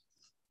 years.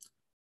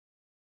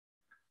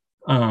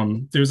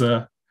 There's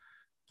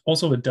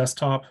also a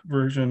desktop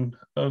version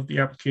of the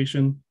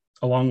application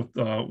along with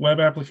the web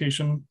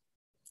application.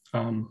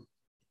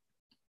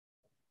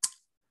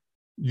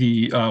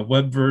 The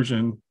web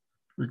version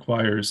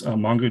requires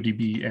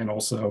MongoDB, and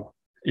also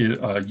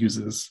it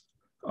uses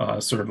a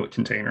servlet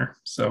container.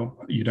 So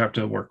you'd have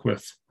to work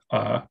with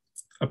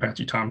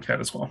Apache Tomcat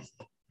as well.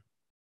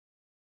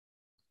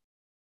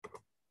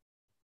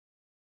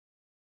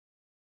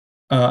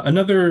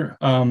 Another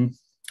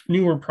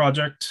newer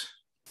project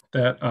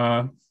that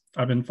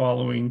I've been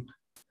following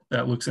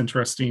that looks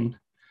interesting.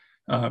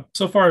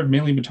 So far, I've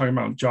mainly been talking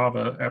about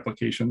Java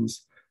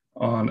applications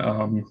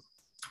on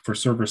for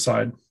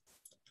server-side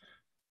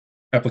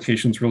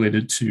applications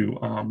related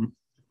to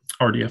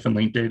RDF and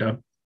linked data.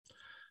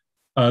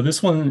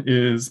 This one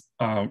is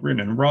written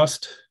in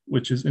Rust,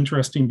 which is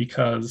interesting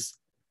because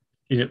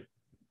it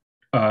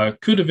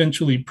could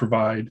eventually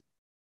provide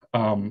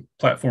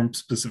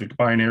platform-specific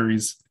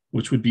binaries,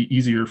 which would be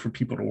easier for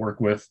people to work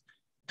with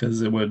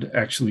because it would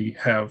actually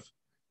have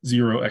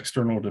 0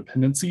 external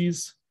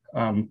dependencies.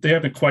 They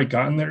haven't quite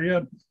gotten there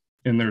yet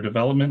in their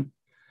development,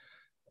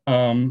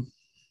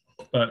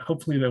 but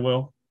hopefully they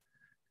will.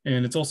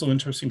 And it's also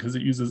interesting because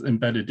it uses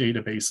embedded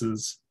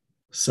databases.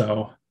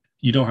 So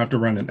you don't have to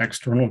run an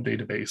external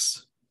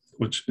database,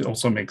 which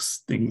also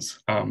makes things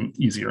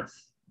easier.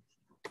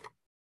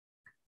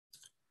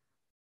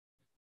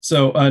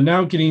 So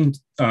now getting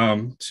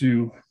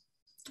to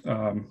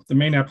the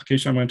main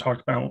application I'm going to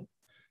talk about,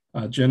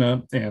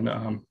 Jenna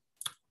and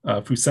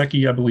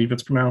Fuseki, I believe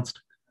it's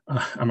pronounced.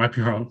 I might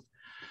be wrong.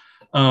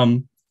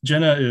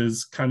 Jenna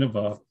is kind of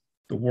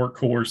the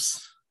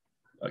workhorse,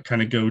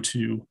 kind of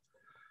go-to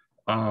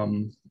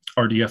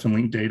RDF and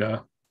linked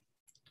data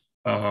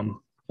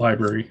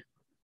library.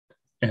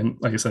 And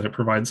like I said, it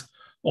provides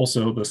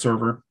also the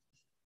server.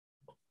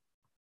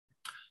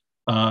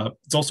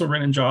 It's also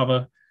written in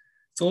Java.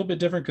 It's a little bit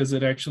different because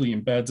it actually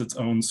embeds its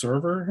own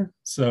server.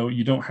 So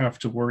you don't have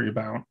to worry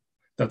about,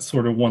 that's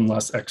sort of one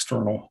less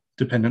external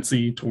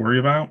dependency to worry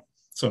about.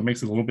 So it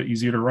makes it a little bit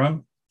easier to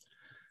run.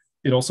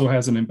 It also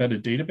has an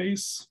embedded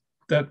database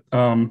that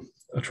a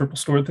triple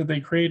store that they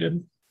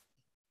created.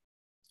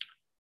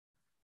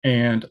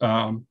 And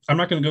I'm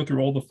not going to go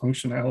through all the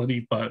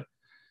functionality, but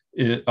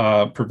it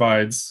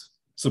provides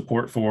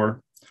support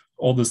for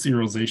all the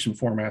serialization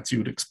formats you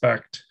would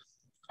expect,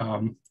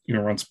 run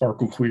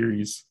SPARQL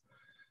queries.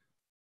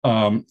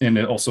 And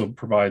it also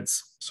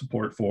provides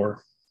support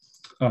for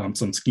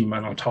some schema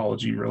and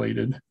ontology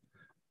related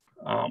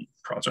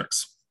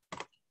projects.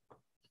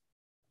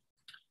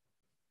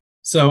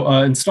 So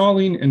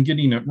installing and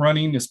getting it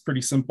running is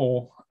pretty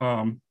simple.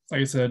 Like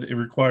I said, it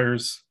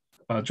requires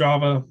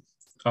Java.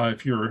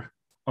 If you're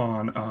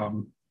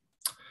on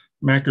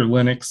Mac or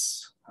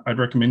Linux, I'd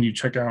recommend you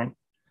check out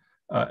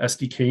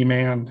SDK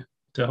Man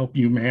to help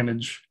you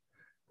manage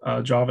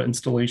Java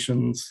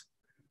installations.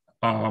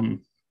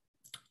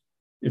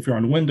 If you're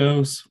on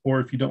Windows, or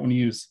if you don't want to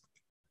use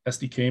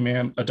SDK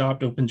Man,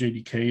 Adopt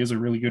OpenJDK is a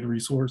really good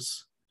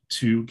resource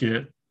to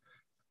get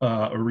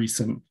a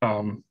recent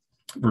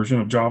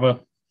version of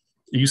Java.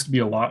 It used to be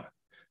a lot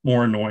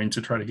more annoying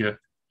to try to get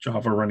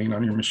Java running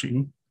on your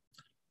machine.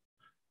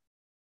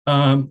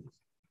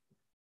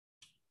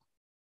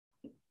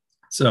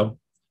 So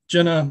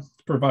Jenna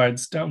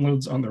provides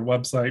downloads on their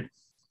website.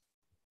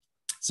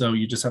 So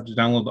you just have to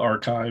download the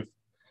archive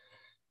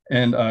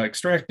and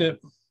extract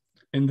it.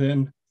 And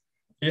then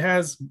it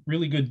has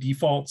really good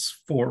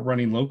defaults for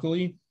running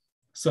locally.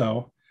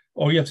 So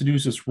all you have to do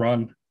is just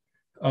run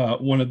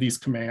one of these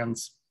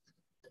commands,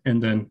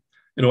 and then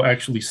it'll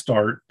actually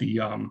start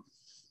the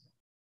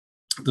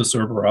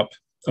server up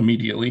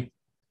immediately.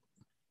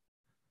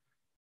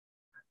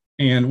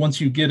 And once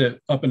you get it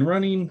up and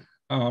running,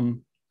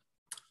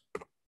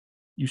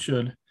 you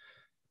should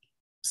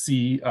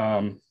see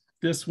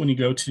this when you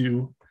go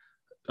to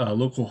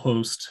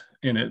localhost,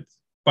 and it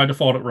by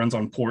default it runs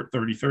on port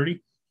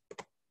 3030.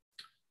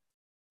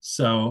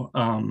 So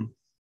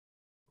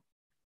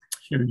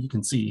here you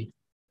can see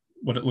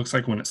what it looks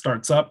like when it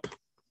starts up.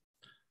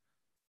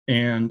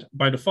 And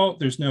by default,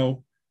 there's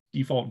no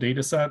default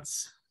data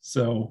sets.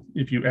 So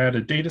if you add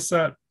a data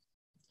set,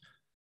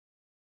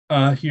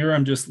 here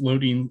I'm just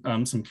loading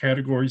some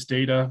categories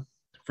data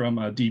from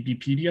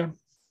DBpedia,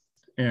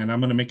 and I'm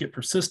going to make it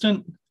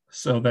persistent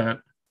so that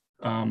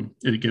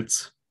it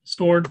gets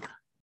stored.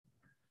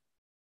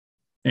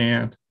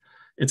 And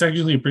it's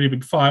actually a pretty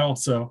big file,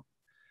 so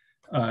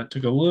it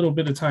took a little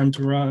bit of time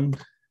to run,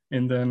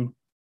 and then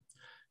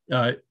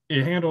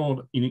it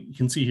handled, you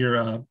can see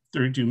here,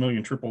 32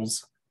 million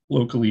triples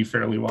locally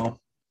fairly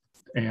well.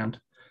 And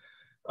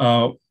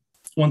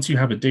once you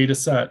have a data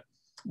set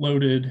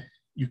loaded,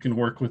 you can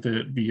work with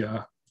it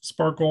via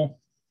SPARQL.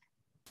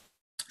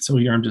 So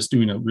here I'm just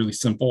doing a really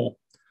simple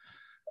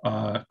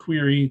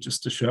query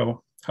just to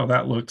show how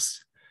that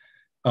looks.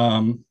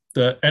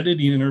 The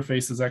editing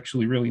interface is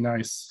actually really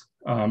nice.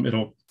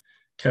 It'll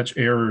catch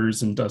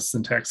errors and does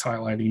syntax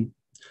highlighting.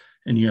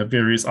 And you have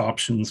various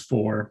options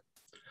for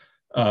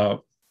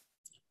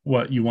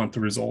what you want the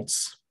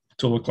results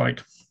to look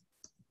like.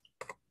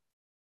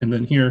 And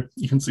then here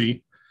you can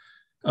see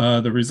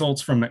the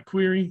results from that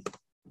query.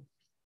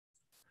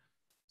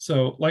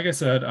 So like I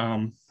said,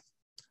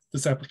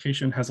 this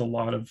application has a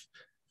lot of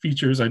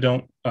features.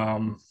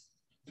 I'm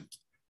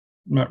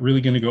not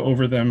really going to go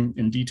over them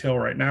in detail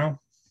right now,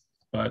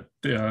 but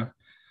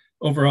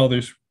overall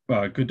there's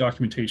good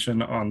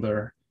documentation on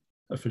their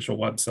official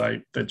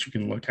website that you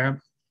can look at.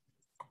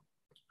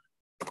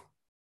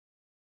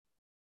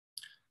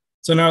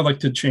 So now I'd like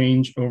to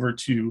change over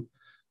to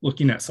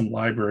looking at some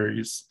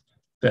libraries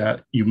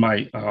that you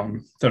might,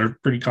 that are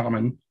pretty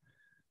common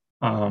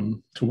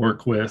to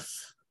work with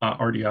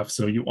RDF,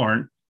 so you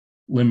aren't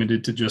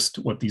limited to just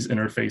what these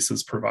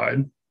interfaces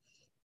provide.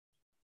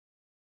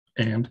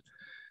 And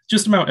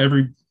just about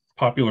every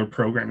popular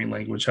programming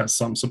language has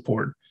some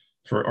support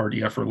for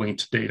RDF or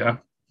linked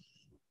data.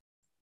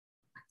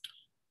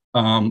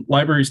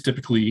 Libraries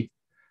typically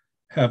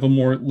have a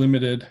more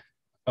limited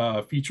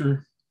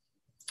feature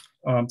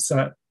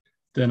set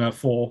than a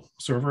full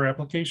server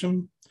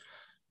application,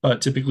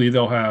 but typically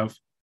they'll have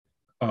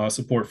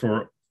support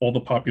for all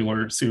the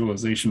popular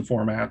serialization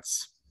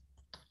formats.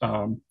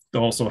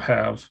 They'll also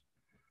have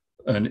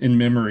an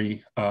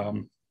in-memory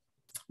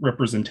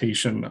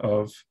representation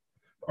of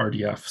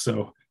RDF,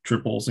 so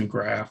triples and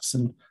graphs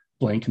and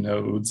blank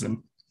nodes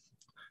and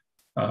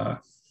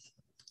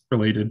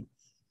related.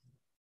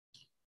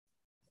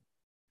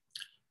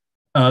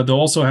 They'll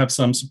also have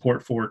some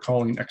support for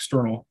calling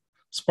external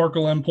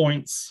SPARQL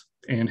endpoints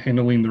and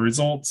handling the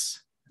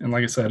results. And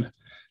like I said,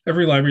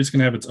 every library is going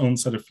to have its own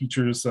set of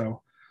features,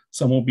 so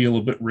some will be a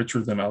little bit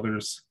richer than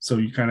others. So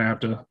you kind of have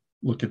to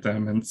look at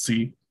them and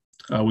see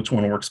which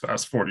one works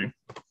best for you.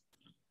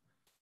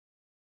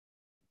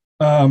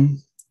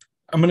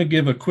 I'm going to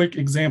give a quick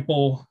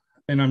example,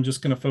 and I'm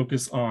just going to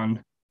focus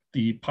on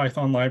the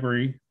Python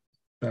library.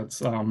 That's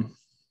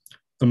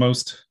the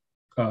most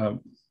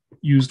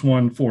used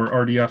one for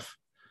RDF,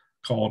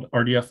 called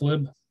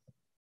rdflib.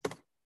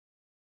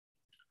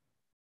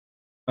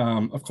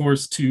 Of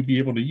course, to be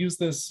able to use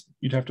this,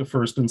 you'd have to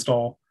first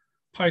install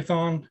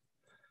Python.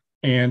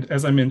 And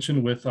as I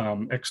mentioned with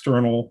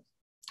external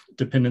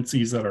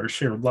dependencies that are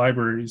shared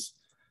libraries,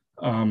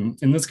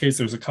 in this case,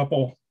 there's a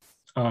couple.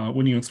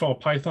 When you install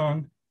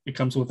Python, it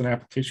comes with an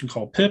application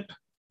called pip,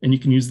 and you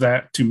can use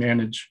that to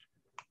manage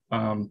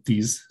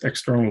these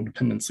external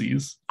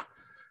dependencies.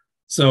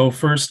 So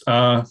first,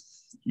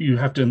 you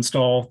have to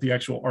install the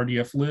actual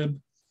rdflib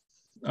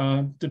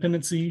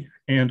dependency,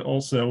 and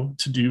also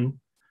to do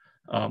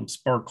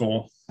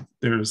SPARQL,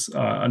 there's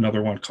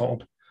another one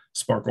called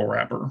SPARQL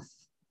wrapper.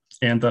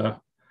 And the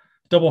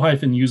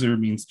 --user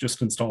means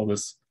just install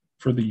this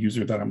for the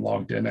user that I'm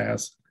logged in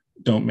as.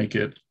 Don't make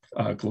it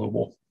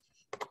global.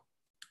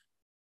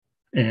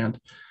 And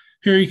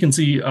here you can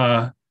see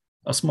a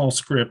small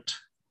script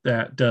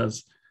that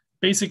does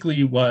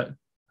basically what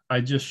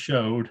I just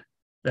showed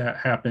that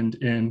happened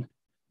in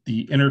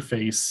the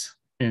interface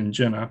in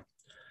Jenna.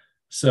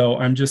 So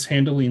I'm just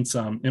handling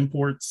some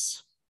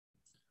imports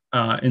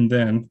and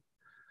then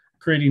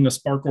creating a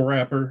SPARQL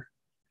wrapper.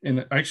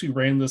 And I actually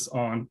ran this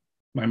on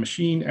my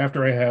machine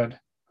after I had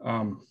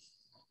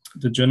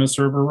the Jenna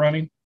server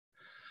running.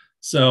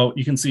 So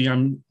you can see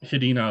I'm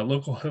hitting a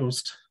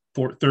localhost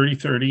port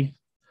 3030.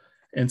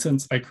 And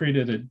since I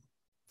created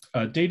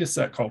a data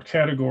set called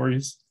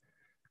categories,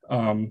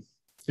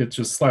 it's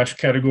just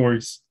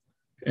 /categories.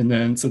 And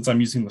then since I'm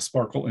using the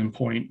SPARQL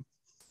endpoint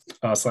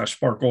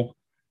 /SPARQL,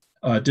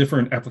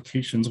 different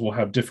applications will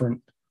have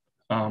different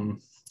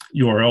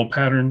URL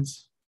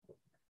patterns.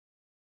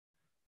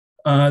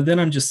 Then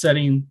I'm just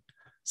saying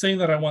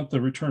that I want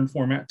the return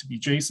format to be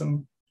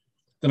JSON.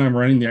 Then I'm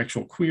running the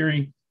actual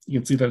query. You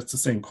can see that it's the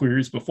same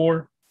query as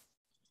before.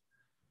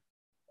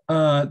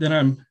 Then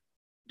I'm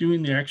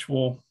doing the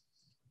actual,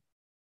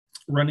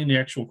 running the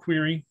actual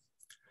query.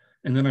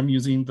 And then I'm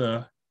using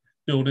the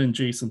built-in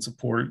JSON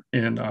support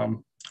in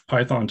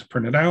Python to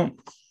print it out.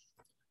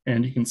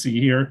 And you can see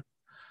here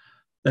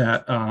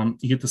that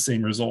you get the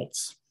same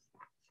results.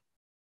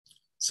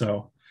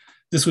 So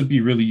this would be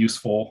really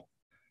useful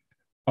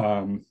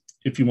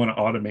if you want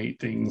to automate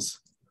things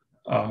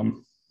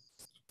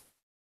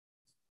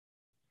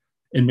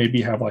and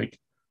maybe have like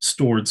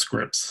stored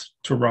scripts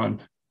to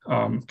run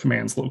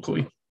commands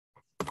locally.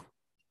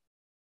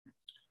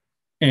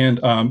 And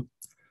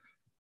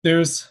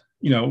there's,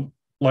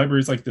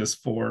 libraries like this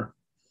for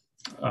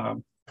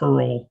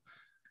Perl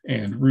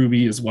and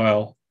Ruby as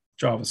well,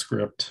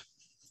 JavaScript,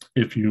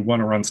 if you want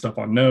to run stuff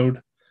on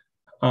Node.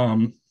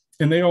 And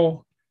they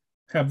all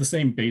have the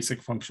same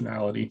basic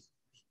functionality.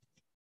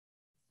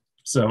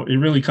 So it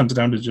really comes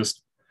down to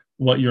just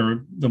what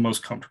you're the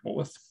most comfortable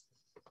with.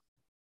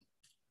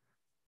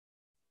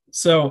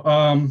 So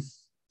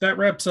that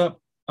wraps up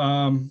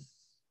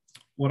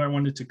what I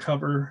wanted to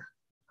cover.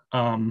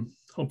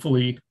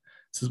 Hopefully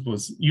this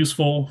was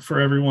useful for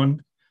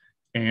everyone.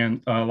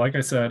 And like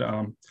I said,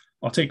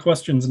 I'll take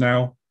questions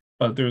now,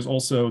 but there's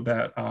also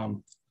that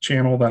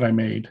channel that I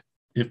made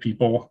if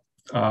people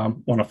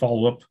want to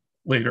follow up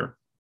later.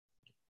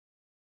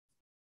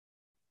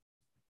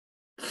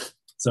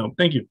 So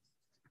thank you.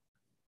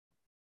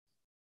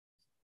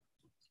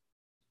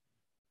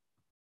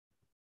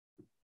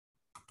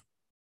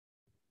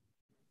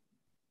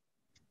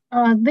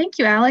 Thank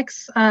you,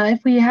 Alex.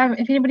 If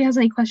anybody has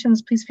any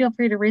questions, please feel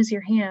free to raise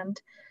your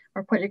hand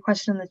or put your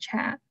question in the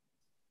chat.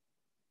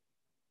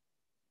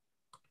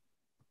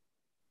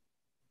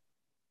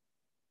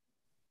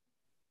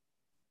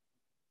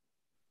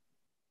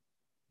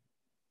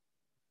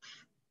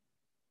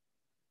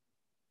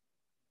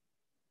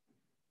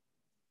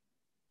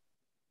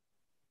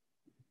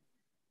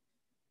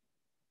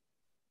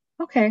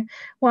 Okay,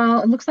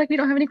 well, it looks like we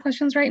don't have any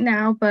questions right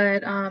now,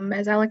 but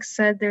as Alex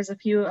said, there's a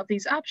few of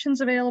these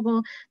options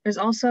available. There's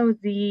also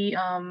the,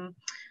 on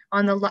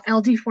the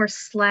LD4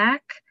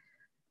 Slack,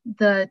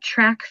 the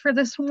track for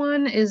this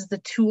one is the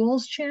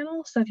tools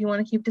channel. So if you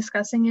want to keep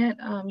discussing it,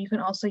 you can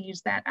also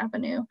use that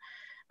avenue.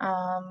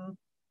 Thank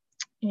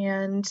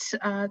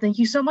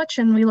you so much,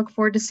 and we look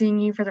forward to seeing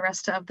you for the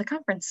rest of the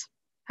conference.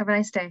 Have a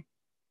nice day.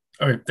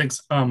 All right,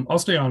 thanks. I'll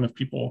stay on if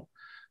people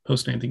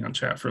post anything on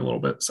chat for a little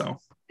bit, so.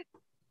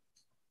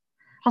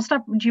 I'll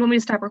stop. Do you want me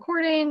to stop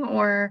recording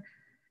or?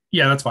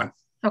 Yeah, that's fine.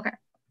 Okay.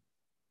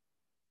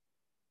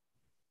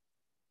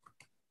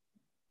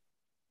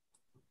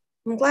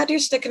 I'm glad you're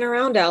sticking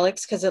around,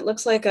 Alex, because it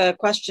looks like a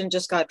question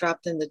just got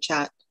dropped in the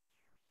chat.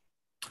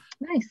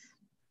 Nice.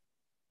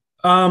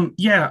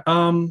 Yeah,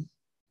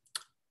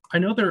 I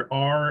know there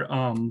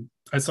are,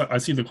 I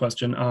see the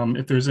question,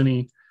 if there's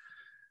any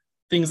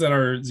things that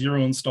are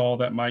zero install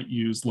that might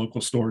use local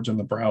storage in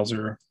the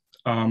browser.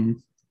 I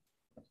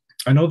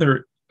know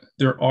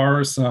there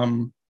are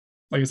some,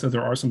 like I said,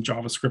 there are some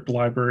JavaScript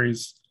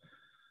libraries.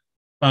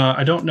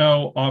 I don't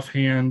know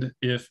offhand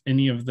if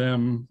any of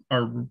them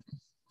are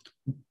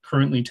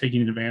currently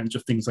taking advantage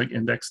of things like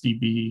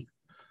IndexedDB,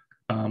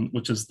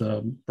 which is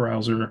the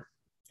browser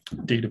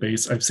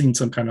database. I've seen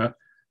some kind of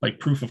like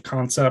proof of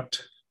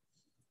concept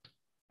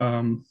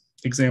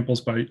examples,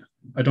 but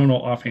I don't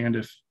know offhand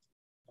if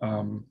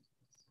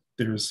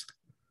there's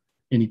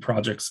any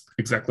projects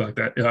exactly like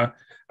that.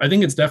 I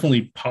think it's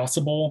definitely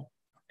possible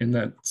in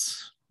that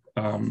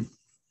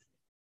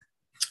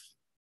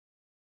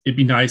it'd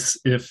be nice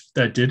if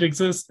that did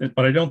exist,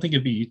 but I don't think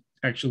it'd be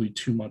actually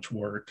too much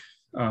work.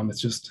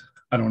 It's just,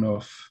 I don't know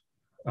if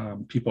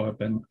people have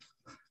been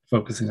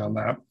focusing on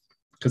that,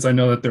 because I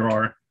know that there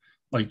are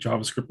like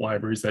JavaScript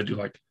libraries that do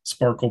like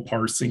SPARQL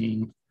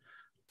parsing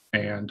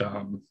and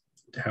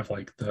have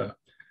like the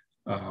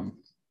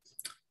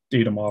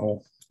data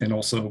model, and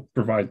also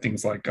provide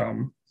things like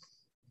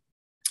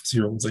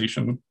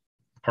serialization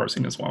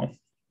parsing as well.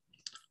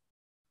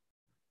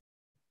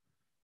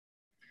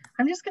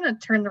 I'm just going to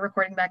turn the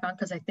recording back on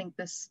because I think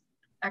this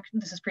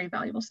is pretty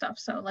valuable stuff.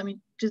 So let me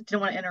just,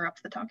 didn't want to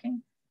interrupt the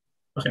talking.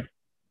 Okay.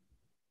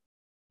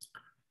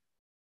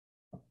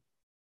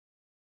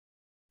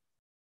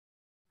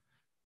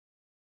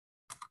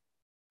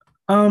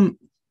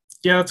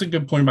 Yeah, that's a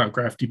good point about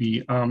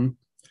GraphDB.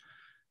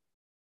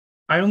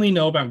 I only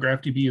know about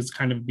GraphDB as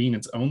kind of being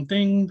its own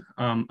thing.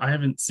 I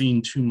haven't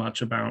seen too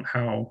much about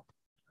how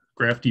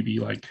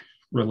GraphDB like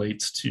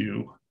relates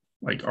to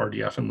like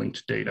RDF and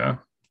linked data.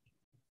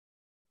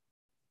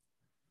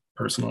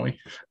 Personally,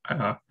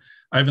 I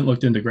haven't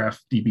looked into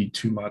GraphDB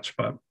too much,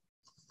 but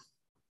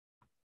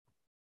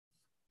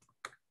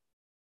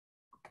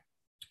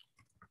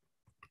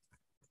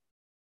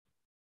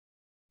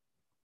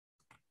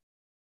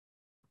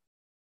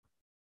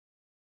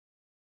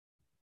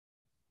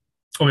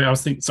oh yeah, I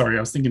was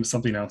thinking of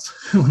something else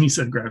when you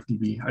said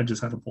GraphDB. I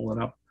just had to pull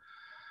it up.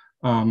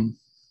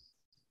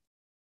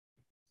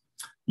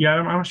 Yeah,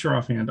 I'm not sure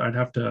offhand. I'd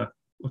have to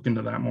look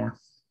into that more.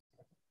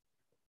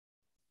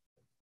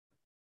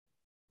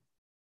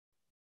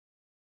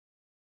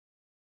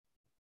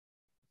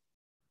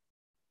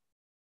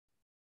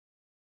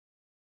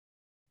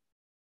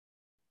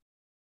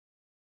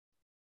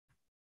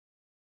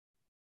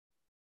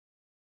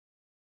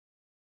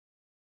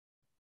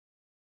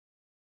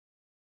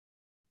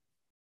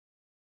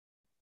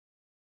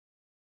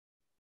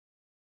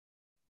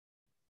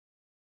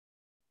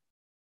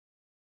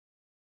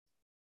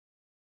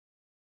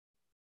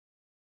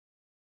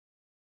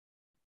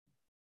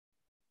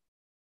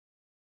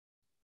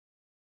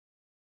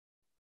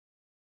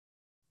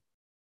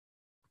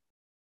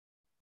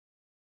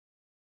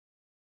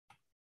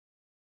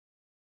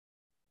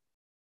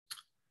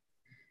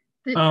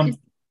 It's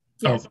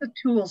the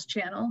tools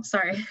channel.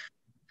 Sorry.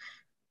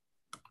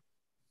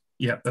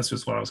 Yeah, that's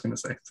just what I was going to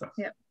say. So.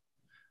 Yep.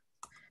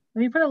 Let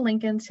me put a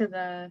link into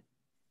the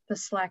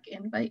Slack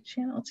invite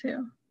channel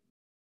too.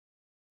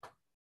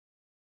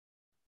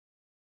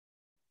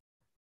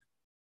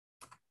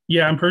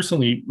 Yeah, I'm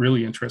personally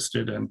really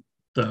interested in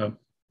the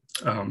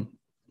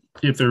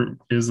if there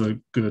is a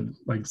good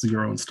like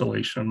zero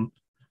installation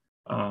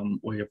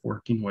way of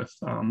working with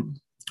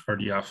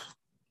RDF.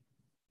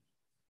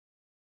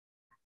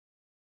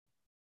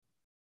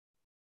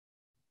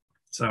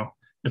 So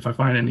if I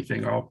find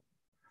anything, I'll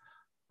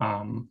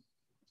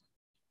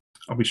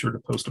be sure to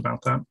post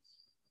about that.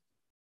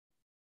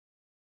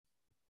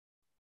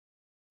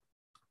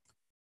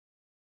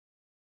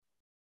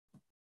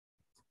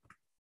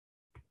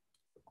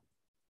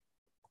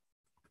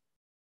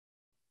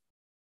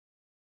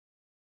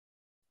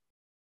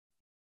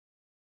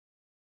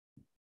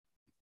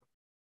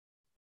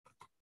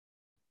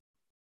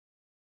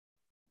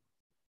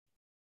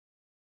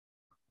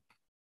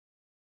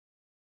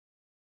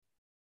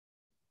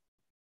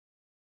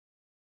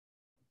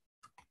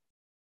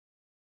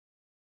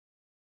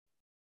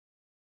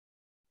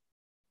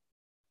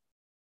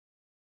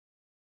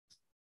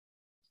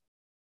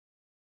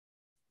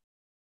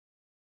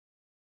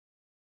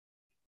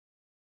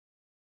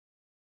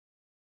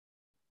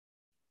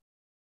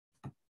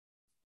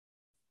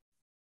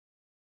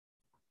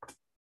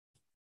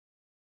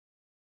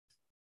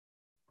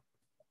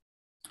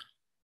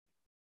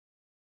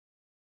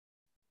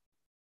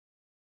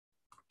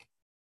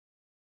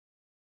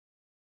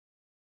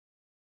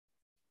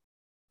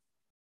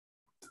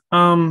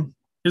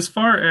 As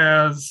far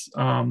as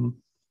there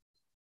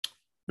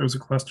was a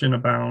question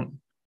about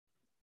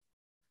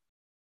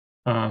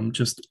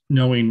just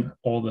knowing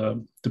all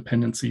the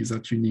dependencies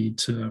that you need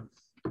to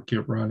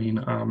get running.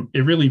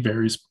 It really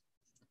varies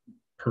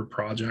per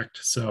project.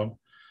 So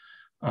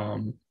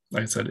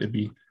like I said,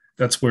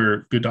 that's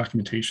where good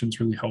documentation is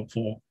really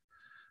helpful.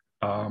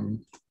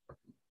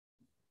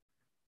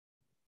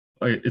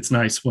 It's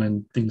nice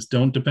when things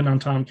don't depend on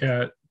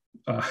Tomcat,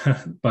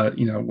 but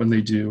when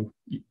they do,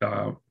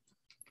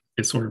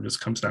 it sort of just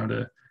comes down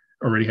to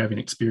already having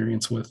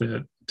experience with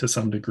it to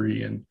some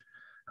degree. And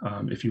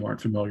if you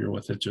aren't familiar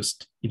with it,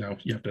 just you have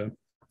to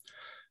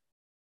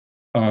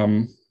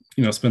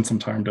spend some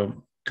time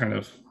to kind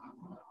of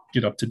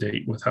get up to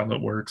date with how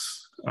that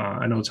works.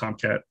 I know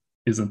Tomcat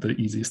isn't the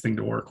easiest thing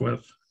to work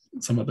with.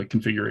 Some of the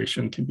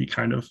configuration can be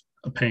kind of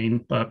a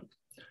pain, but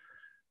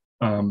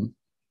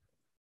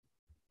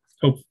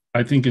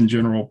I think in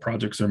general,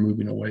 projects are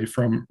moving away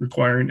from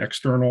requiring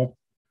external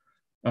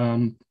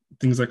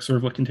things like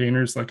servlet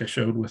containers, like I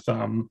showed with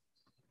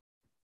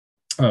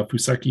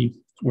Fuseki,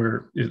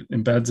 where it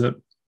embeds it.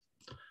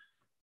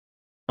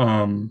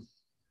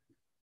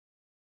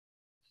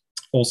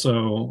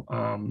 Also,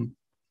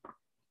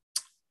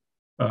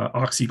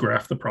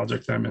 Oxygraph, the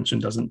project that I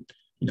mentioned, doesn't,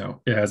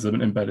 it has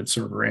an embedded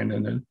server and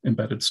an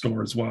embedded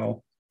store as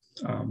well,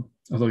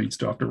 although you'd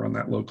still have to run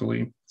that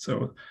locally.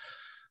 So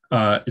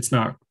it's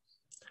not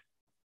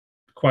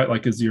quite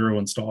like a zero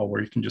install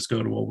where you can just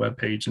go to a web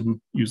page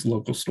and use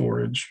local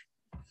storage.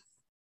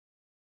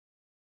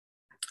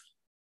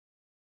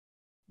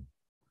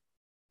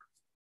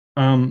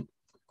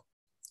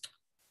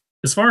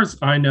 As far as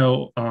I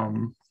know,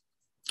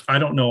 I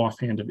don't know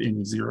offhand of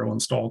any zero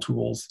install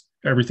tools.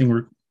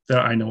 Everything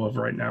that I know of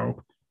right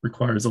now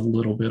requires a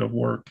little bit of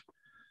work.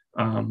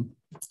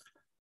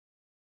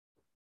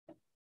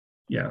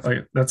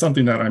 Yeah, that's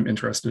something that I'm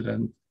interested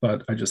in,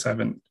 but I just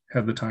haven't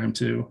had the time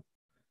to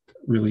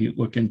really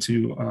look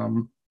into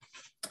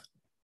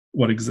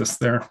what exists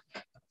there.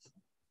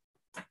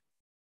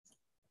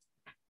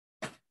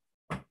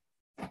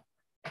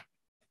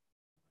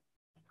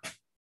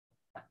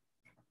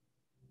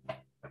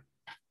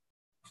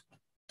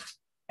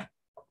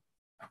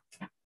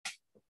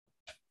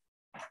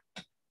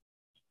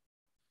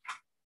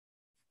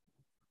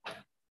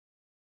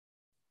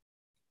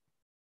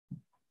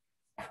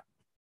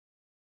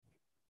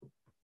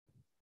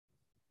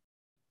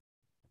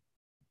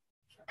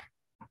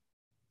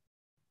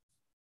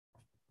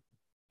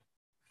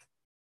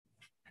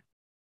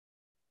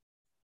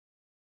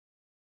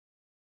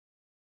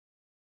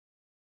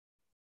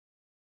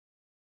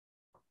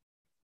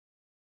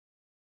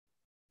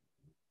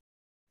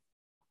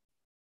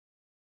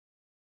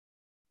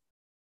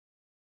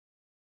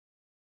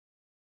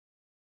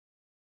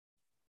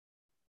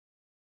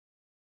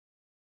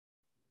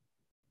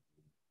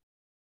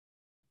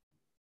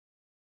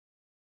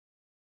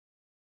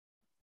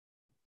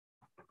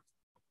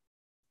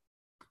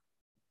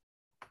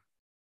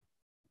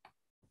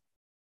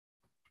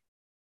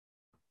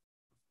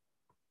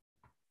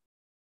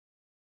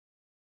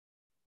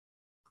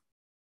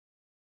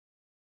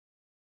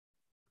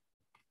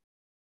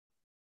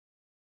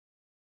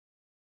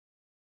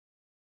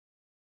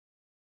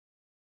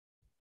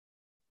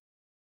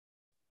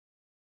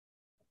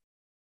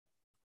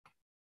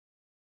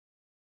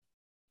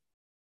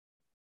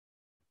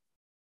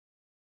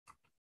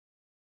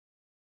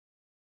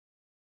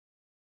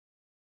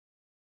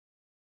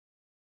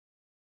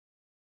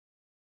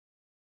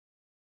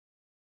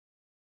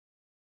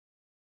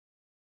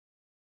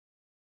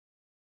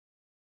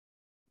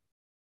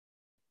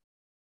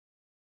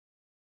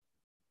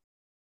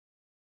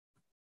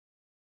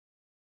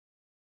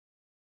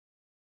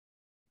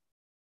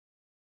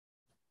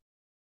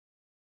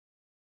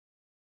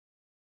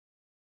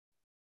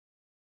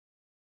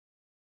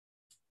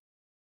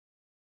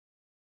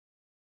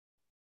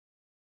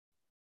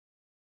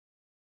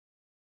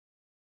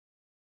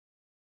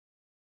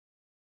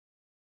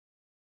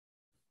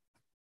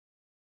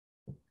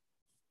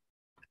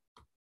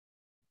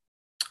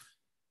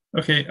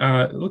 Okay,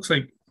 it looks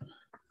like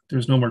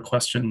there's no more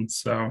questions.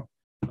 So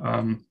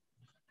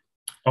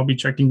I'll be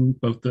checking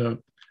both the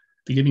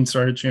Getting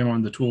Started channel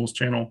and the Tools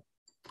channel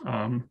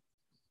to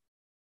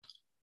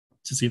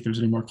see if there's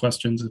any more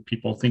questions, if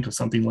people think of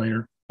something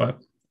later. But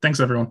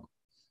thanks, everyone.